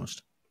doing the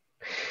most?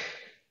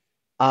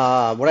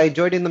 What I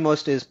enjoy doing the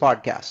most is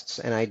podcasts,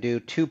 and I do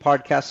 2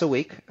 podcasts a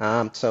week.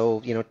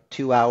 So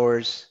 2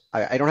 hours.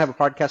 I don't have a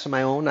podcast of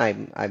my own.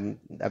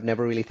 I've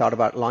never really thought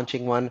about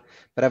launching one,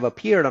 but I've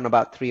appeared on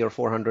about 300 or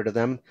 400 of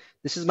them.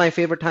 This is my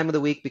favorite time of the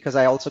week because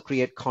I also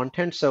create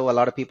content. So a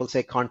lot of people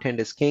say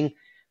content is king.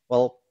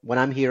 Well, when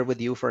I'm here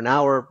with you for an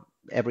hour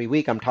every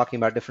week, I'm talking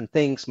about different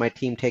things. My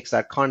team takes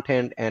that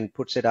content and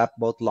puts it up,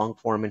 both long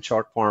form and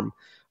short form,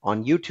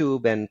 on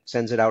YouTube, and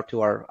sends it out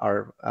to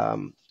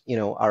our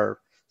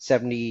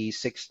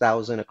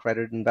 76,000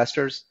 accredited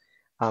investors.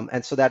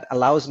 And so that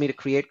allows me to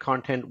create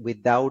content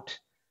without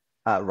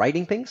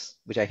writing things,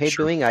 which I hate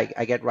doing.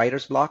 I get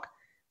writer's block.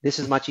 This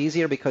is much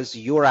easier because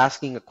you're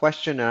asking a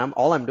question and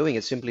all I'm doing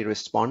is simply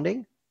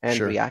responding and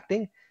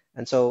reacting.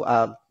 And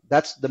so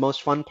that's the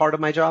most fun part of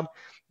my job.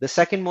 The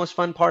second most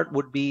fun part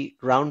would be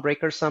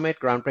Groundbreaker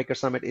Summit. Groundbreaker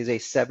Summit is a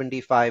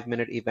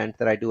 75-minute event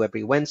that I do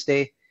every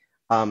Wednesday.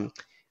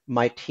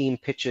 My team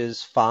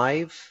pitches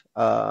 4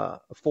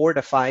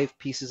 to 5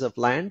 pieces of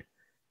land,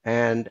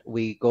 and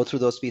we go through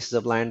those pieces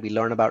of land. We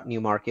learn about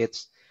new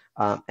markets.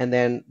 And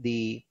then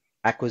the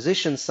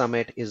acquisition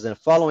summit is the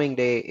following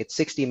day. It's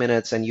 60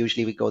 minutes, and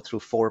usually we go through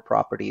 4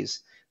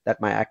 properties that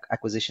my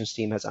acquisitions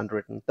team has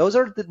underwritten. Those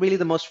are really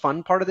the most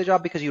fun part of the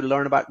job, because you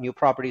learn about new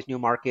properties, new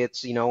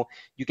markets. You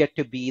get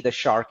to be the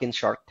shark in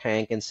Shark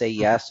Tank and say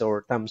yes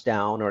or thumbs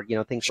down or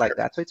things like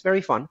that. So it's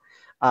very fun.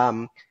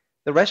 The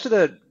rest of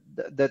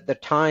the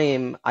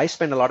time, I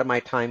spend a lot of my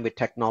time with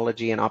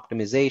technology and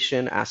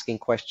optimization, asking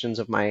questions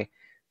of my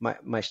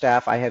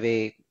staff. I have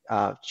a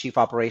chief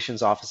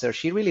operations officer.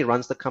 She really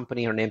runs the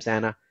company. Her name's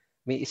Anna. I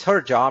mean, it's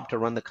her job to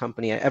run the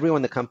company. Everyone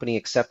in the company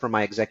except for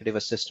my executive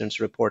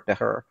assistants report to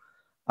her.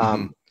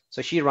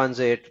 So she runs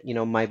it.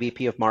 My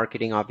VP of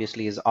marketing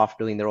obviously is off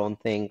doing their own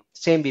thing.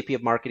 Same VP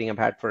of marketing I've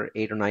had for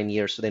 8 or 9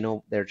 years, so they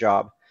know their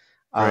job.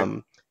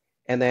 Right.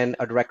 And then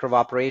a director of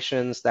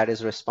operations that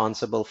is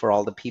responsible for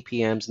all the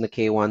PPMs and the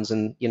K1s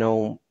and,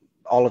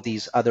 all of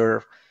these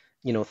other,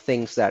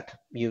 things that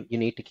you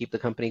need to keep the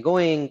company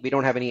going. We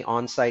don't have any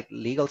on-site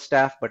legal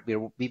staff, but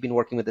we've been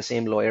working with the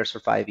same lawyers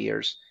for 5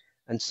 years.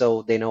 And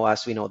so they know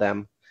us, we know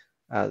them.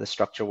 The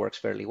structure works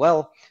fairly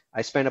well.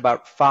 I spend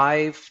about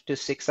 5 to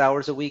 6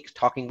 hours a week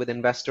talking with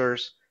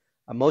investors.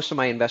 Most of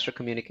my investor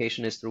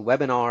communication is through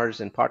webinars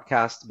and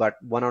podcasts, but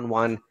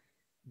one-on-one,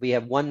 We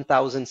have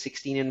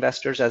 1,016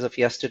 investors as of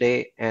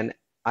yesterday, and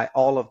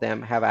all of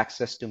them have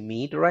access to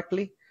me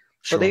directly.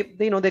 So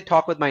Sure. they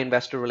talk with my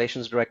investor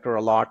relations director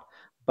a lot,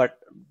 but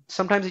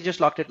sometimes they just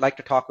like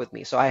to talk with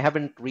me. So I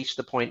haven't reached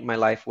the point in my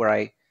life where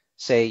I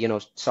say,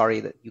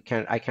 sorry that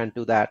I can't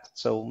do that.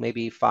 So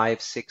maybe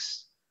 5,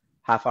 6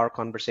 half-hour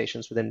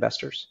conversations with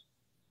investors.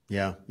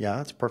 Yeah,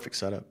 that's a perfect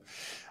setup.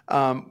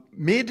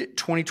 Mid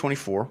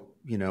 2024,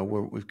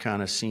 we've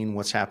kind of seen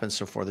what's happened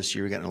so far this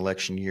year. We got an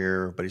election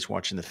year, everybody's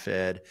watching the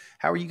Fed.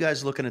 How are you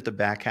guys looking at the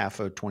back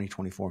half of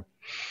 2024?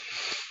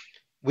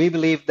 We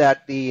believe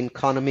that the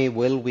economy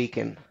will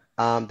weaken.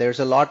 There's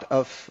a lot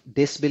of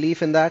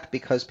disbelief in that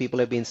because people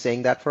have been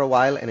saying that for a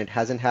while and it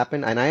hasn't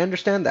happened. And I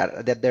understand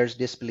that there's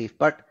disbelief,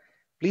 but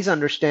please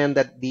understand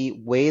that the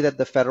way that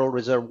the Federal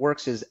Reserve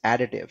works is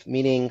additive,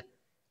 meaning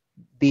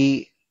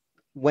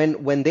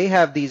when they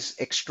have these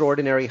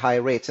extraordinary high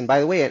rates, and by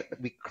the way,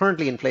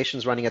 currently inflation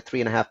is running at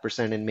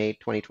 3.5% in May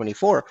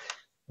 2024.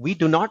 We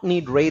do not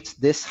need rates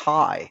this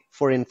high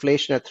for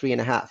inflation at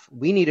 3.5.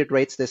 We needed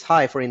rates this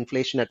high for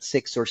inflation at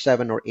 6 or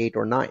 7 or 8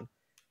 or 9.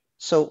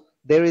 So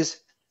there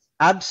is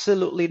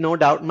absolutely no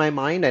doubt in my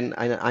mind, and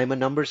I'm a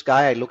numbers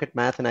guy. I look at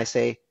math and I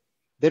say,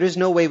 there is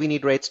no way we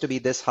need rates to be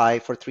this high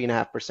for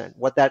 3.5%.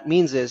 What that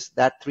means is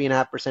that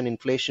 3.5%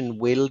 inflation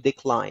will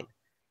decline.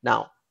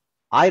 Now,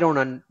 I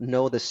don't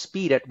know the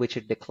speed at which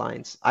it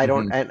declines.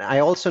 And I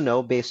also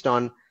know, based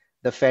on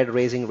the Fed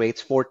raising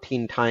rates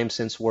 14 times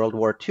since World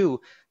War II,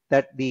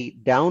 that the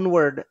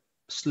downward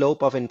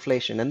slope of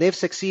inflation, and they've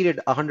succeeded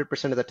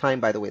 100% of the time,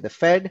 by the way. The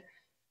Fed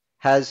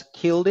has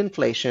killed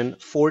inflation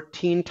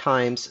 14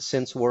 times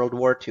since World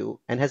War II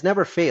and has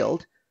never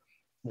failed.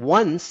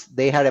 Once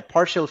they had a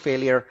partial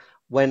failure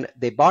when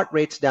they brought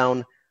rates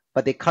down,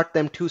 but they cut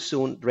them too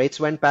soon. Rates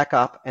went back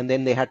up, and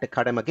then they had to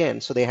cut them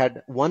again. So they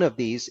had one of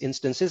these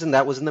instances, and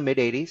that was in the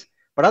mid-'80s.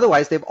 But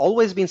otherwise, they've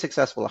always been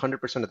successful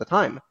 100% of the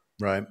time.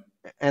 Right.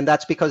 And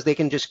that's because they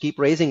can just keep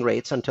raising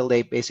rates until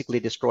they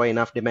basically destroy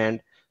enough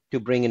demand to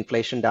bring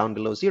inflation down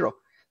below zero.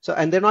 So,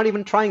 and they're not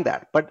even trying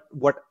that. But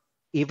what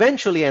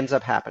eventually ends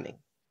up happening,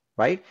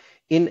 right?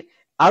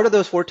 Out of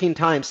those 14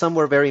 times, some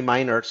were very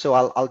minor. So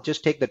I'll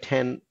just take the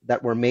 10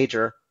 that were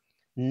major.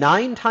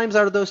 9 times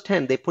out of those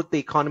 10, they put the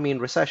economy in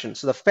recession.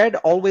 So the Fed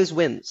always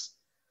wins,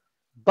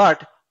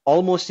 but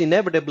almost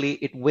inevitably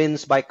it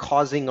wins by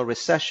causing a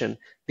recession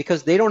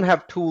because they don't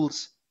have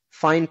tools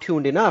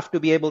fine-tuned enough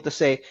to be able to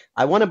say,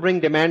 I want to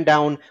bring demand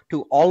down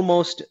to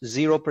almost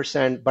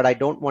 0%, but I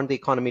don't want the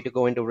economy to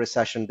go into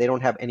recession. They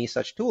don't have any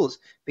such tools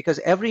because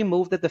every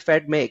move that the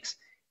Fed makes,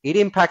 it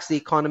impacts the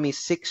economy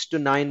 6 to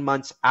 9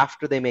 months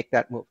after they make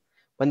that move.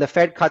 When the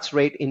Fed cuts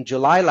rate in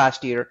July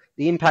last year,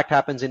 the impact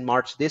happens in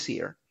March this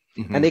year.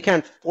 And they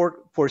can't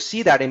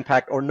foresee that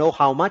impact or know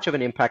how much of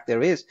an impact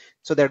there is.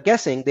 So they're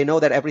guessing. They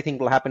know that everything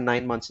will happen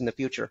 9 months in the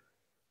future.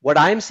 What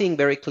I'm seeing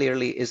very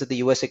clearly is that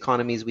the U.S.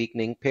 economy is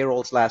weakening.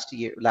 Payrolls last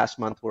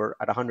month were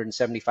at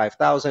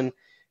 175,000.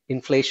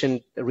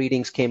 Inflation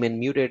readings came in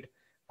muted,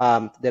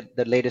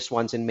 the latest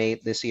ones in May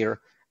this year.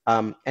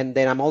 And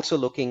then I'm also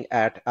looking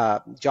at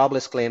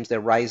jobless claims. They're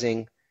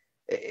rising.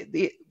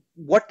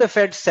 What the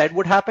Fed said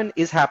would happen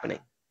is happening.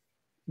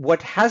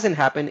 What hasn't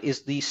happened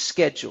is the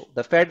schedule.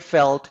 The Fed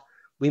felt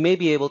we may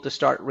be able to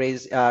start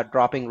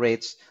dropping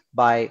rates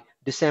by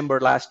December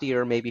last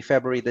year, maybe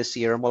February this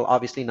year. Well,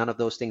 obviously, none of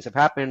those things have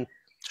happened.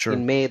 Sure.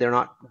 In May, they're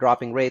not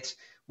dropping rates.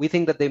 We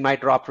think that they might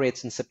drop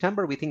rates in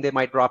September. We think they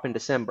might drop in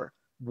December.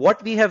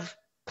 What we have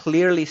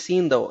clearly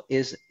seen, though,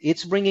 is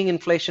it's bringing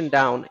inflation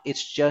down.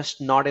 It's just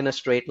not in a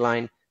straight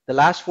line. The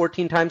last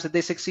 14 times that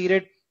they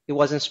succeeded, it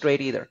wasn't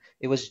straight either.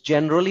 It was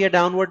generally a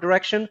downward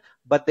direction,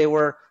 but there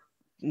were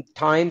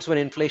times when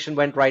inflation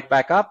went right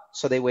back up,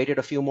 so they waited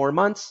a few more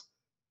months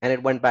and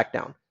it went back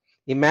down.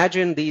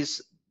 Imagine the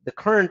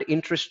current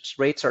interest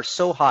rates are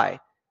so high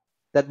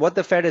that what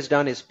the Fed has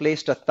done is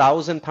placed a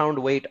 1,000-pound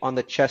weight on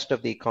the chest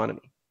of the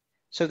economy.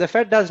 So if the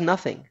Fed does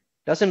nothing,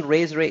 doesn't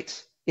raise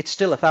rates, it's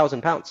still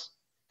 1,000 pounds.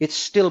 It's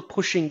still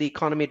pushing the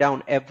economy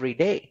down every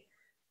day.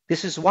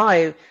 This is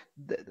why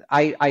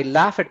I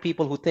laugh at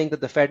people who think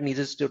that the Fed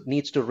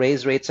needs to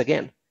raise rates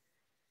again.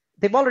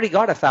 They've already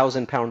got a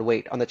 1,000-pound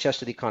weight on the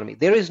chest of the economy.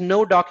 There is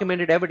no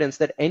documented evidence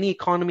that any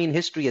economy in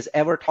history has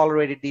ever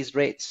tolerated these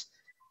rates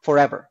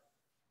forever.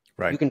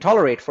 Right. You can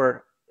tolerate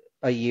for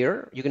a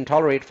year. You can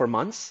tolerate for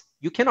months.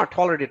 You cannot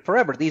tolerate it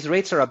forever. These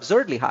rates are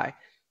absurdly high.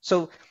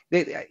 So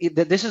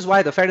this is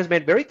why the Fed has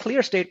made very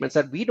clear statements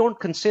that we don't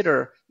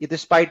consider,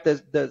 despite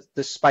the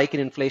spike in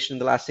inflation in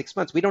the last 6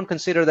 months, we don't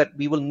consider that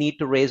we will need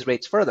to raise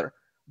rates further.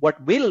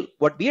 What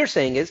we are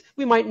saying is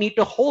we might need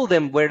to hold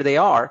them where they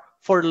are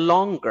for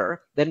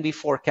longer than we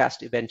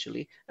forecast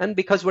eventually. And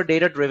because we're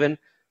data-driven,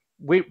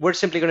 we're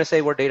simply going to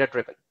say we're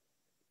data-driven.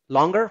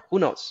 Longer? Who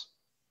knows?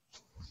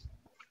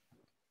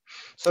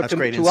 So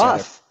to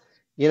us,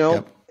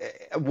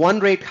 one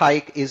rate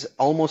hike is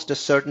almost a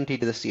certainty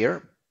this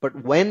year.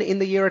 But when in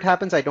the year it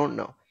happens, I don't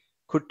know.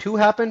 Could 2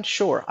 happen?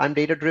 Sure. I'm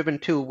data-driven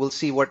too. We'll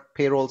see what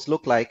payrolls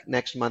look like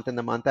next month and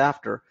the month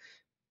after.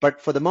 But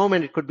for the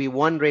moment, it could be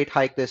 1 rate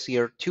hike this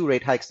year, 2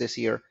 rate hikes this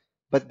year.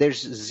 but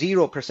there's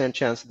 0%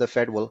 chance that the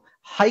Fed will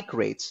hike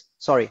rates.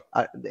 Sorry,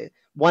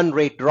 one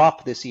rate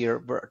drop this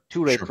year,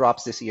 two rate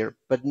drops this year,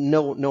 but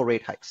no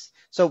rate hikes.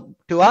 So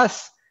to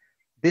us,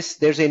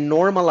 there's a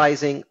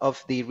normalizing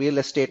of the real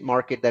estate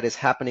market that is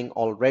happening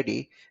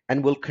already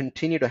and will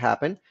continue to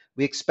happen.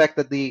 We expect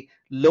that the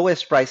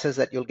lowest prices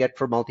that you'll get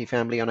for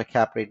multifamily on a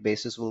cap rate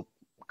basis will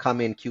come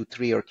in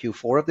Q3 or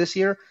Q4 of this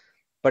year,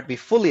 but we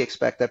fully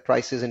expect that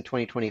prices in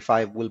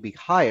 2025 will be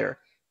higher,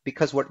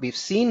 because what we've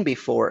seen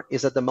before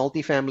is that the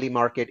multifamily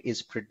market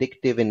is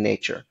predictive in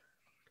nature.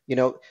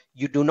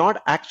 You do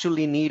not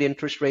actually need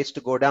interest rates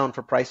to go down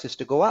for prices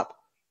to go up,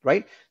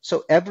 right?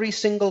 So every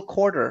single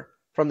quarter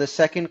from the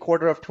second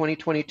quarter of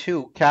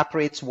 2022, cap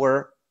rates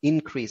were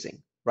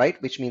increasing, right?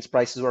 Which means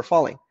prices were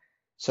falling.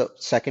 So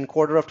second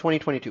quarter of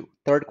 2022,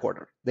 third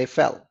quarter, they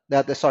fell.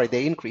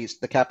 They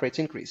increased, the cap rates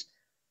increased.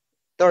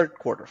 Third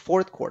quarter,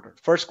 fourth quarter,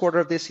 first quarter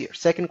of this year,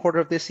 second quarter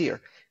of this year.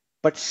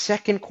 But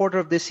second quarter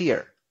of this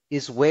year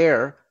is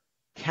where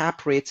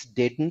cap rates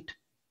didn't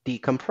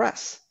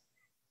decompress.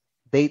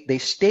 They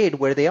stayed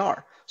where they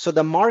are. So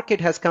the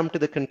market has come to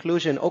the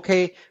conclusion,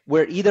 okay,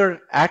 we're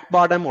either at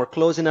bottom or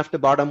close enough to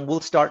bottom, we'll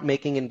start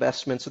making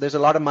investments. So there's a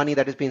lot of money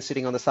that has been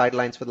sitting on the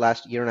sidelines for the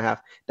last year and a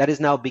half that is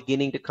now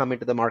beginning to come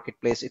into the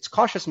marketplace. It's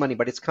cautious money,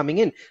 but it's coming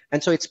in.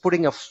 And so it's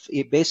putting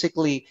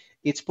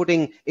it's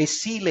putting a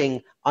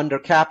ceiling under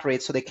cap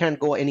rates so they can't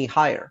go any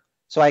higher.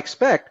 So I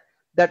expect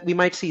that we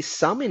might see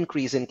some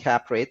increase in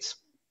cap rates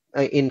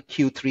in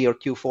Q3 or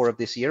Q4 of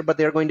this year, but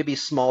they're going to be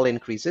small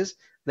increases.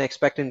 And I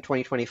expect in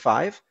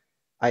 2025,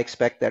 I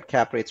expect that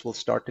cap rates will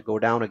start to go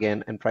down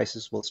again and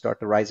prices will start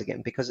to rise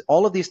again, because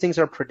all of these things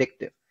are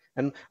predictive.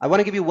 And I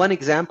want to give you one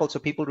example so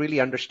people really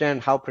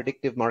understand how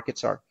predictive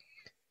markets are.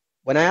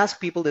 When I ask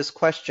people this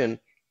question,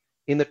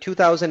 in the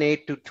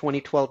 2008 to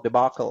 2012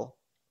 debacle,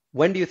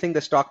 when do you think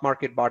the stock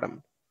market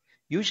bottomed?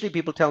 Usually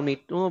people tell me,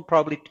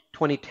 probably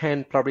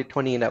 2010, probably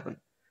 2011.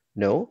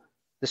 No,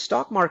 the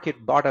stock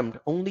market bottomed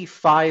only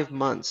 5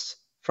 months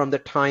from the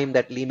time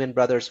that Lehman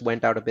Brothers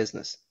went out of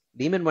business.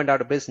 Lehman went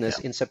out of business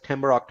in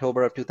September,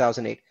 October of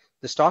 2008.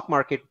 The stock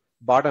market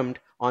bottomed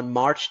on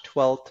March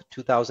 12th,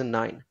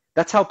 2009.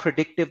 That's how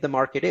predictive the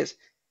market is.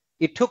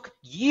 It took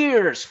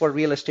years for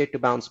real estate to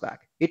bounce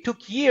back. It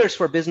took years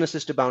for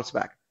businesses to bounce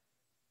back.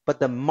 But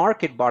the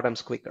market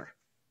bottoms quicker.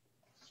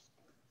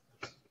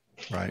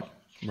 Right.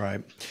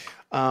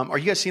 Are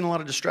you guys seeing a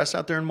lot of distress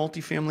out there in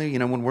multifamily?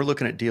 When we're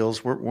looking at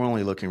deals, we're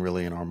only looking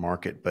really in our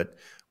market, but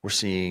we're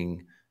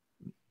seeing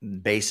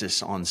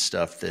basis on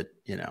stuff that,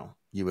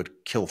 you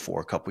would kill for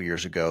a couple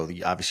years ago.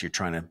 Obviously, you're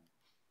trying to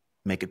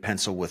make it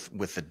pencil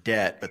with the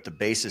debt, but the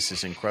basis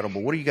is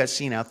incredible. What are you guys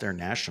seeing out there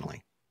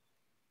nationally?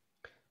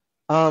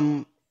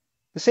 The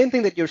same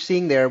thing that you're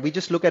seeing there. We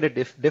just look at it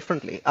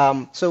differently.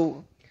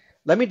 So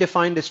let me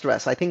define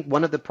distress. I think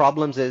one of the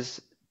problems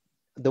is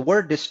the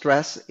word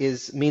distress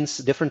means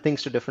different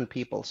things to different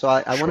people. So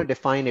I want to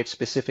define it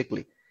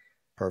specifically.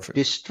 Perfect.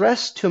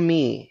 Distress to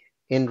me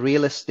in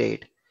real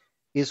estate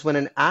is when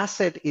an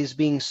asset is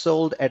being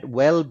sold at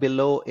well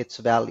below its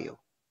value.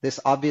 This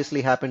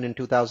obviously happened in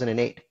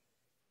 2008.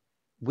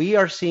 We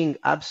are seeing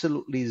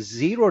absolutely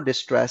zero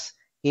distress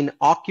in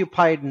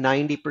occupied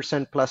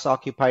 90% plus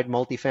occupied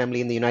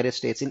multifamily in the United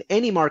States. In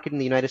any market in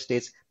the United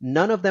States,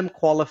 none of them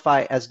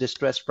qualify as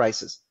distressed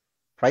prices.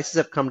 Prices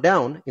have come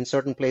down in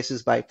certain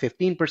places by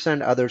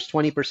 15%, others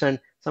 20%,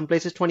 some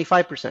places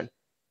 25%.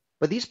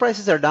 But these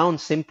prices are down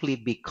simply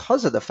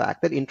because of the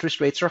fact that interest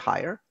rates are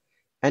higher,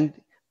 and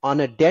on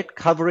a debt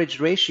coverage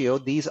ratio,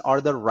 these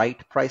are the right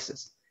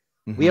prices.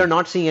 Mm-hmm. We are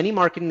not seeing any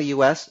market in the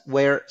US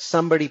where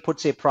somebody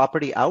puts a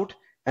property out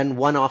and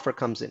one offer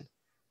comes in.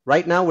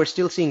 Right now, we're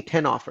still seeing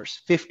 10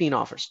 offers, 15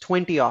 offers,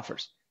 20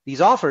 offers.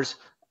 These offers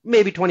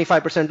may be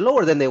 25%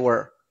 lower than they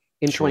were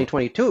in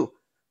 2022.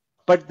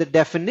 But the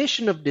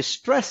definition of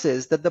distress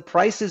is that the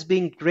price is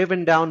being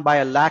driven down by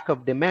a lack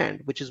of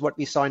demand, which is what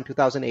we saw in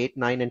 2008,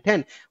 9, and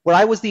 10, where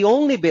I was the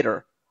only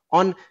bidder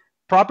on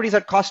properties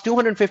that cost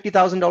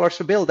 $250,000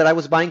 to build that I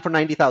was buying for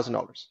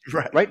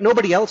 $90,000. Right?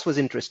 Nobody else was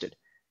interested.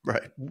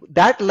 Right.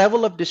 That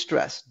level of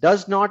distress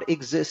does not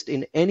exist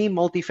in any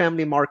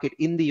multifamily market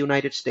in the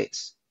United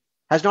States.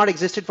 Has not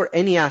existed for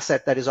any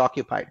asset that is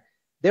occupied.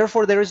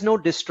 Therefore, there is no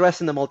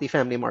distress in the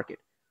multifamily market.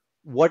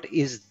 What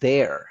is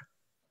there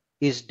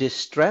is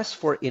distress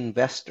for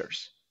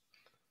investors.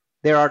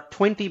 There are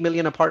 20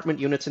 million apartment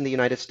units in the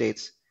United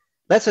States.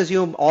 Let's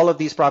assume all of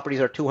these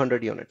properties are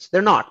 200 units.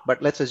 They're not,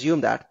 but let's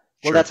assume that.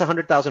 Well, that's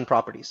 100,000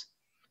 properties.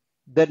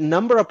 The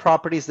number of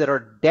properties that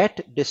are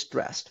debt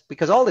distressed,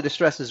 because all the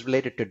distress is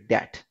related to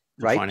debt,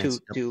 right?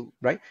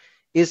 Right,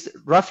 is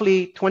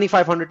roughly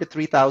 2,500 to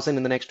 3,000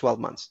 in the next 12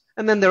 months.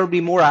 And then there will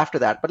be more after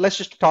that. But let's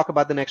just talk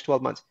about the next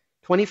 12 months.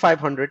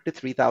 2,500 to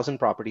 3,000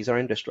 properties are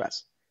in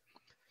distress.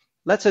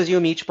 Let's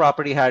assume each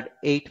property had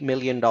 $8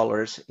 million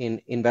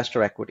in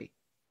investor equity,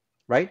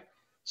 right?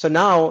 So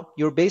now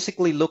you're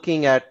basically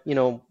looking at,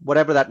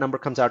 whatever that number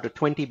comes out to,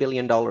 $20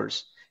 billion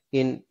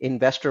in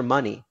investor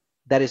money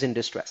that is in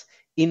distress.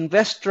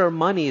 Investor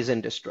money is in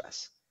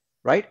distress,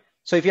 right?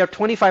 So if you have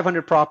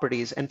 2,500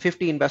 properties and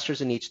 50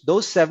 investors in each,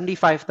 those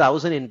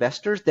 75,000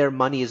 investors, their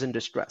money is in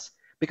distress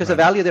because the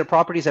value of their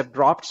properties have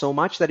dropped so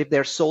much that if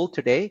they're sold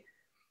today,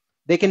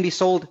 they can be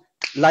sold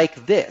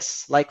like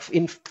this. Like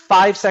in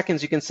 5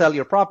 seconds, you can sell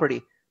your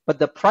property, but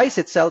the price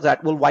it sells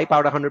at will wipe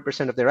out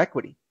 100% of their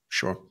equity.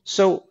 Sure.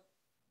 So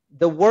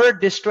the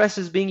word distress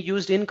is being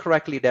used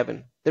incorrectly,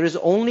 Devin. There is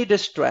only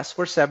distress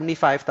for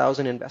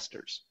 75,000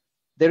 investors.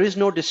 There is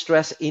no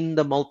distress in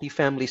the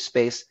multifamily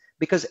space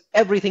because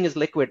everything is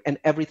liquid and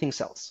everything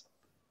sells.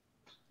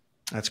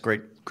 That's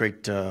great.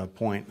 Great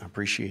point. I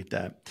appreciate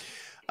that.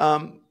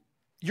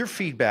 Your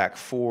feedback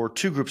for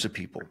two groups of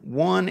people.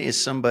 One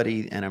is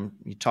somebody, and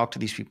you talk to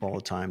these people all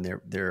the time.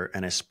 They're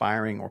an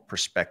aspiring or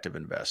prospective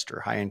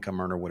investor, high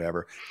income earner,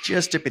 whatever,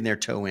 just dipping their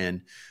toe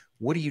in.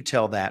 What do you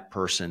tell that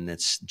person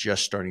that's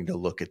just starting to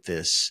look at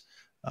this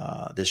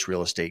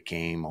real estate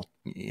game,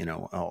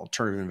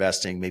 alternative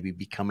investing, maybe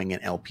becoming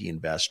an LP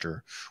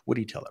investor? What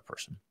do you tell that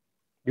person?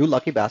 You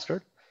lucky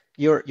bastard.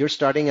 You're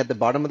starting at the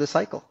bottom of the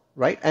cycle,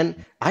 right?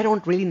 And I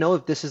don't really know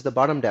if this is the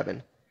bottom,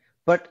 Devin,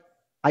 but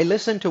I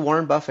listen to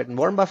Warren Buffett, and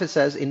Warren Buffett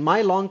says, in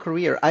my long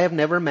career, I have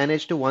never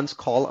managed to once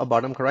call a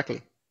bottom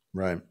correctly.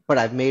 Right. But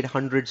I've made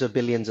hundreds of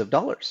billions of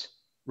dollars,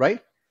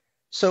 right?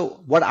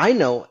 So what I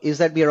know is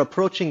that we are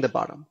approaching the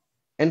bottom.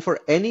 And for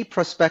any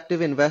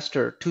prospective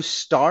investor to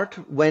start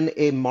when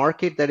a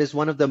market that is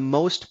one of the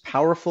most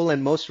powerful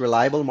and most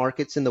reliable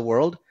markets in the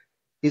world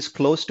is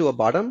close to a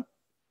bottom,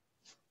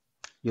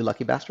 you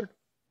lucky bastard.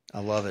 I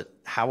love it.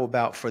 How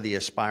about for the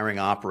aspiring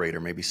operator,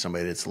 maybe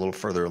somebody that's a little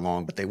further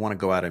along, but they want to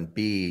go out and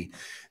be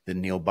the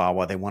Neal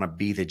Bawa, they want to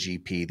be the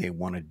GP, they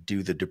want to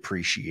do the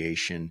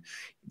depreciation,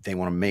 they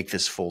want to make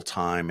this full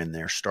time, and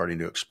they're starting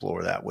to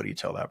explore that. What do you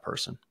tell that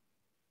person?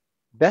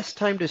 Best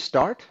time to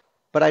start,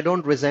 but I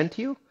don't resent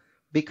you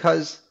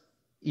because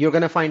you're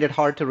going to find it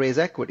hard to raise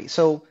equity.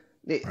 So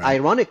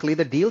ironically,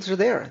 the deals are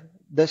there.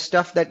 The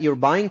stuff that you're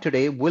buying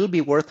today will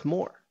be worth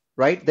more.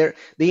 Right? The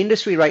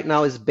industry right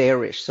now is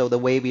bearish. So the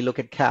way we look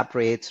at cap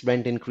rates,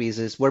 rent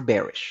increases, we're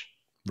bearish,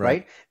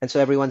 right? And so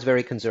everyone's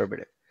very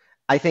conservative.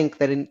 I think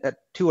that in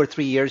 2 or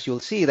 3 years, you'll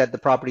see that the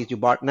properties you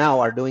bought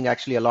now are doing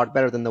actually a lot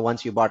better than the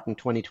ones you bought in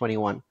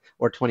 2021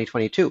 or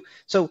 2022.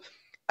 So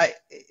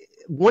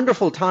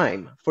wonderful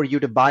time for you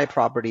to buy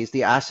properties.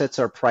 The assets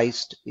are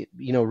priced,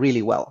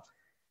 really well.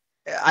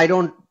 I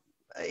don't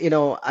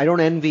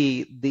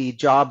envy the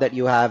job that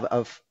you have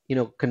of,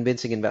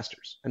 convincing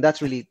investors. And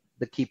that's really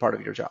the key part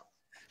of your job.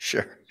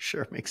 Sure.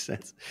 Makes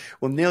sense.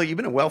 Well, Neal, you've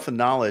been a wealth of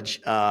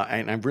knowledge,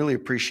 and I really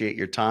appreciate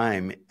your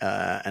time,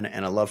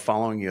 and I love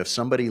following you. If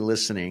somebody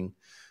listening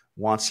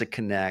wants to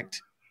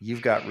connect,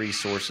 you've got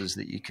resources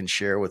that you can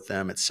share with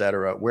them, et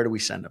cetera. Where do we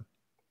send them?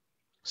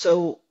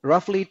 So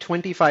roughly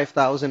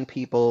 25,000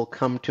 people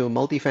come to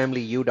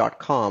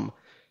multifamilyu.com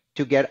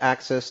to get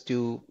access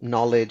to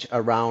knowledge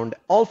around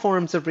all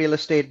forms of real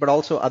estate, but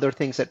also other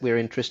things that we're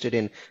interested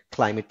in: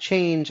 climate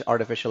change,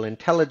 artificial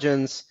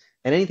intelligence,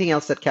 and anything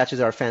else that catches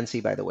our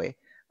fancy, by the way.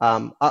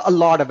 A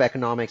lot of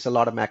economics, a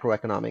lot of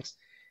macroeconomics.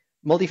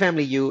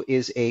 Multifamily U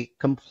is a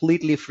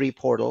completely free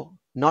portal.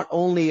 Not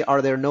only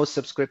are there no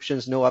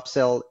subscriptions, no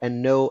upsell,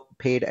 and no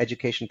paid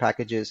education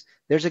packages,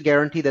 there's a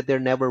guarantee that there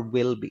never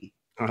will be.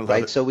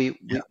 Right? So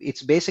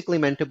it's basically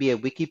meant to be a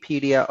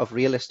Wikipedia of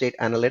real estate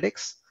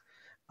analytics,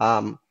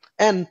 and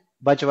a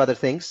bunch of other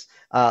things.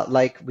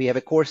 Like we have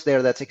a course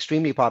there that's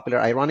extremely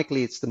popular.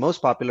 Ironically, it's the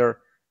most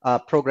popular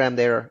program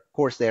there,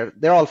 course there.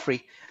 They're all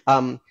free.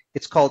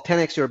 It's called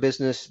 10x Your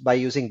Business by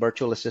Using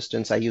Virtual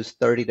Assistants. I use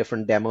 30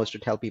 different demos to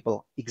tell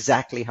people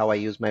exactly how I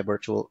use my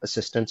virtual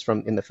assistants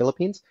from in the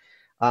Philippines.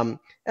 And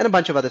a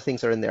bunch of other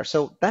things are in there.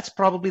 So that's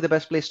probably the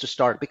best place to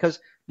start because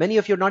many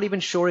of you are not even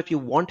sure if you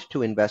want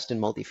to invest in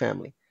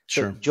multifamily.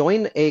 Sure. So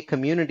join a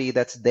community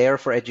that's there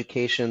for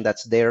education,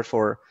 that's there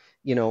for,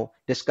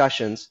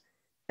 discussions,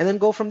 and then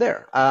go from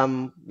there.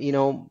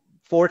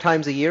 4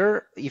 times a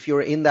year, if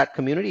you're in that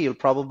community, you'll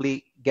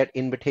probably get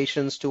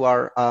invitations to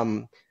our,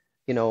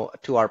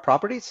 to our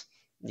properties.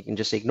 You can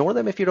just ignore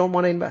them if you don't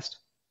want to invest,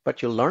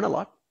 but you'll learn a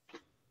lot.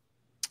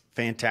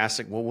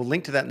 Fantastic. Well, we'll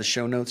link to that in the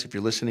show notes. If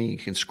you're listening, you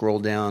can scroll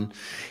down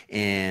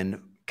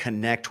and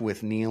connect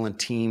with Neal and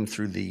team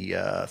through the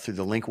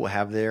link we'll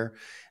have there.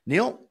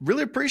 Neal,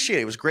 really appreciate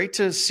it. It was great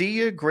to see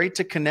you, great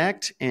to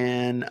connect,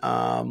 and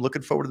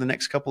looking forward to the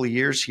next couple of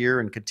years here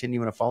and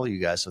continuing to follow you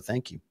guys. So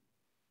thank you.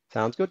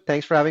 Sounds good.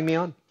 Thanks for having me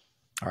on.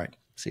 All right.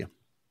 See you.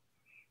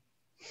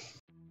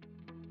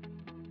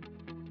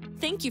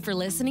 Thank you for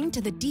listening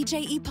to the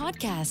DJE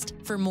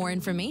Podcast. For more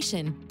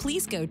information,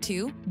 please go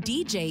to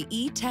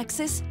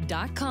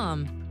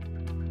djetexas.com.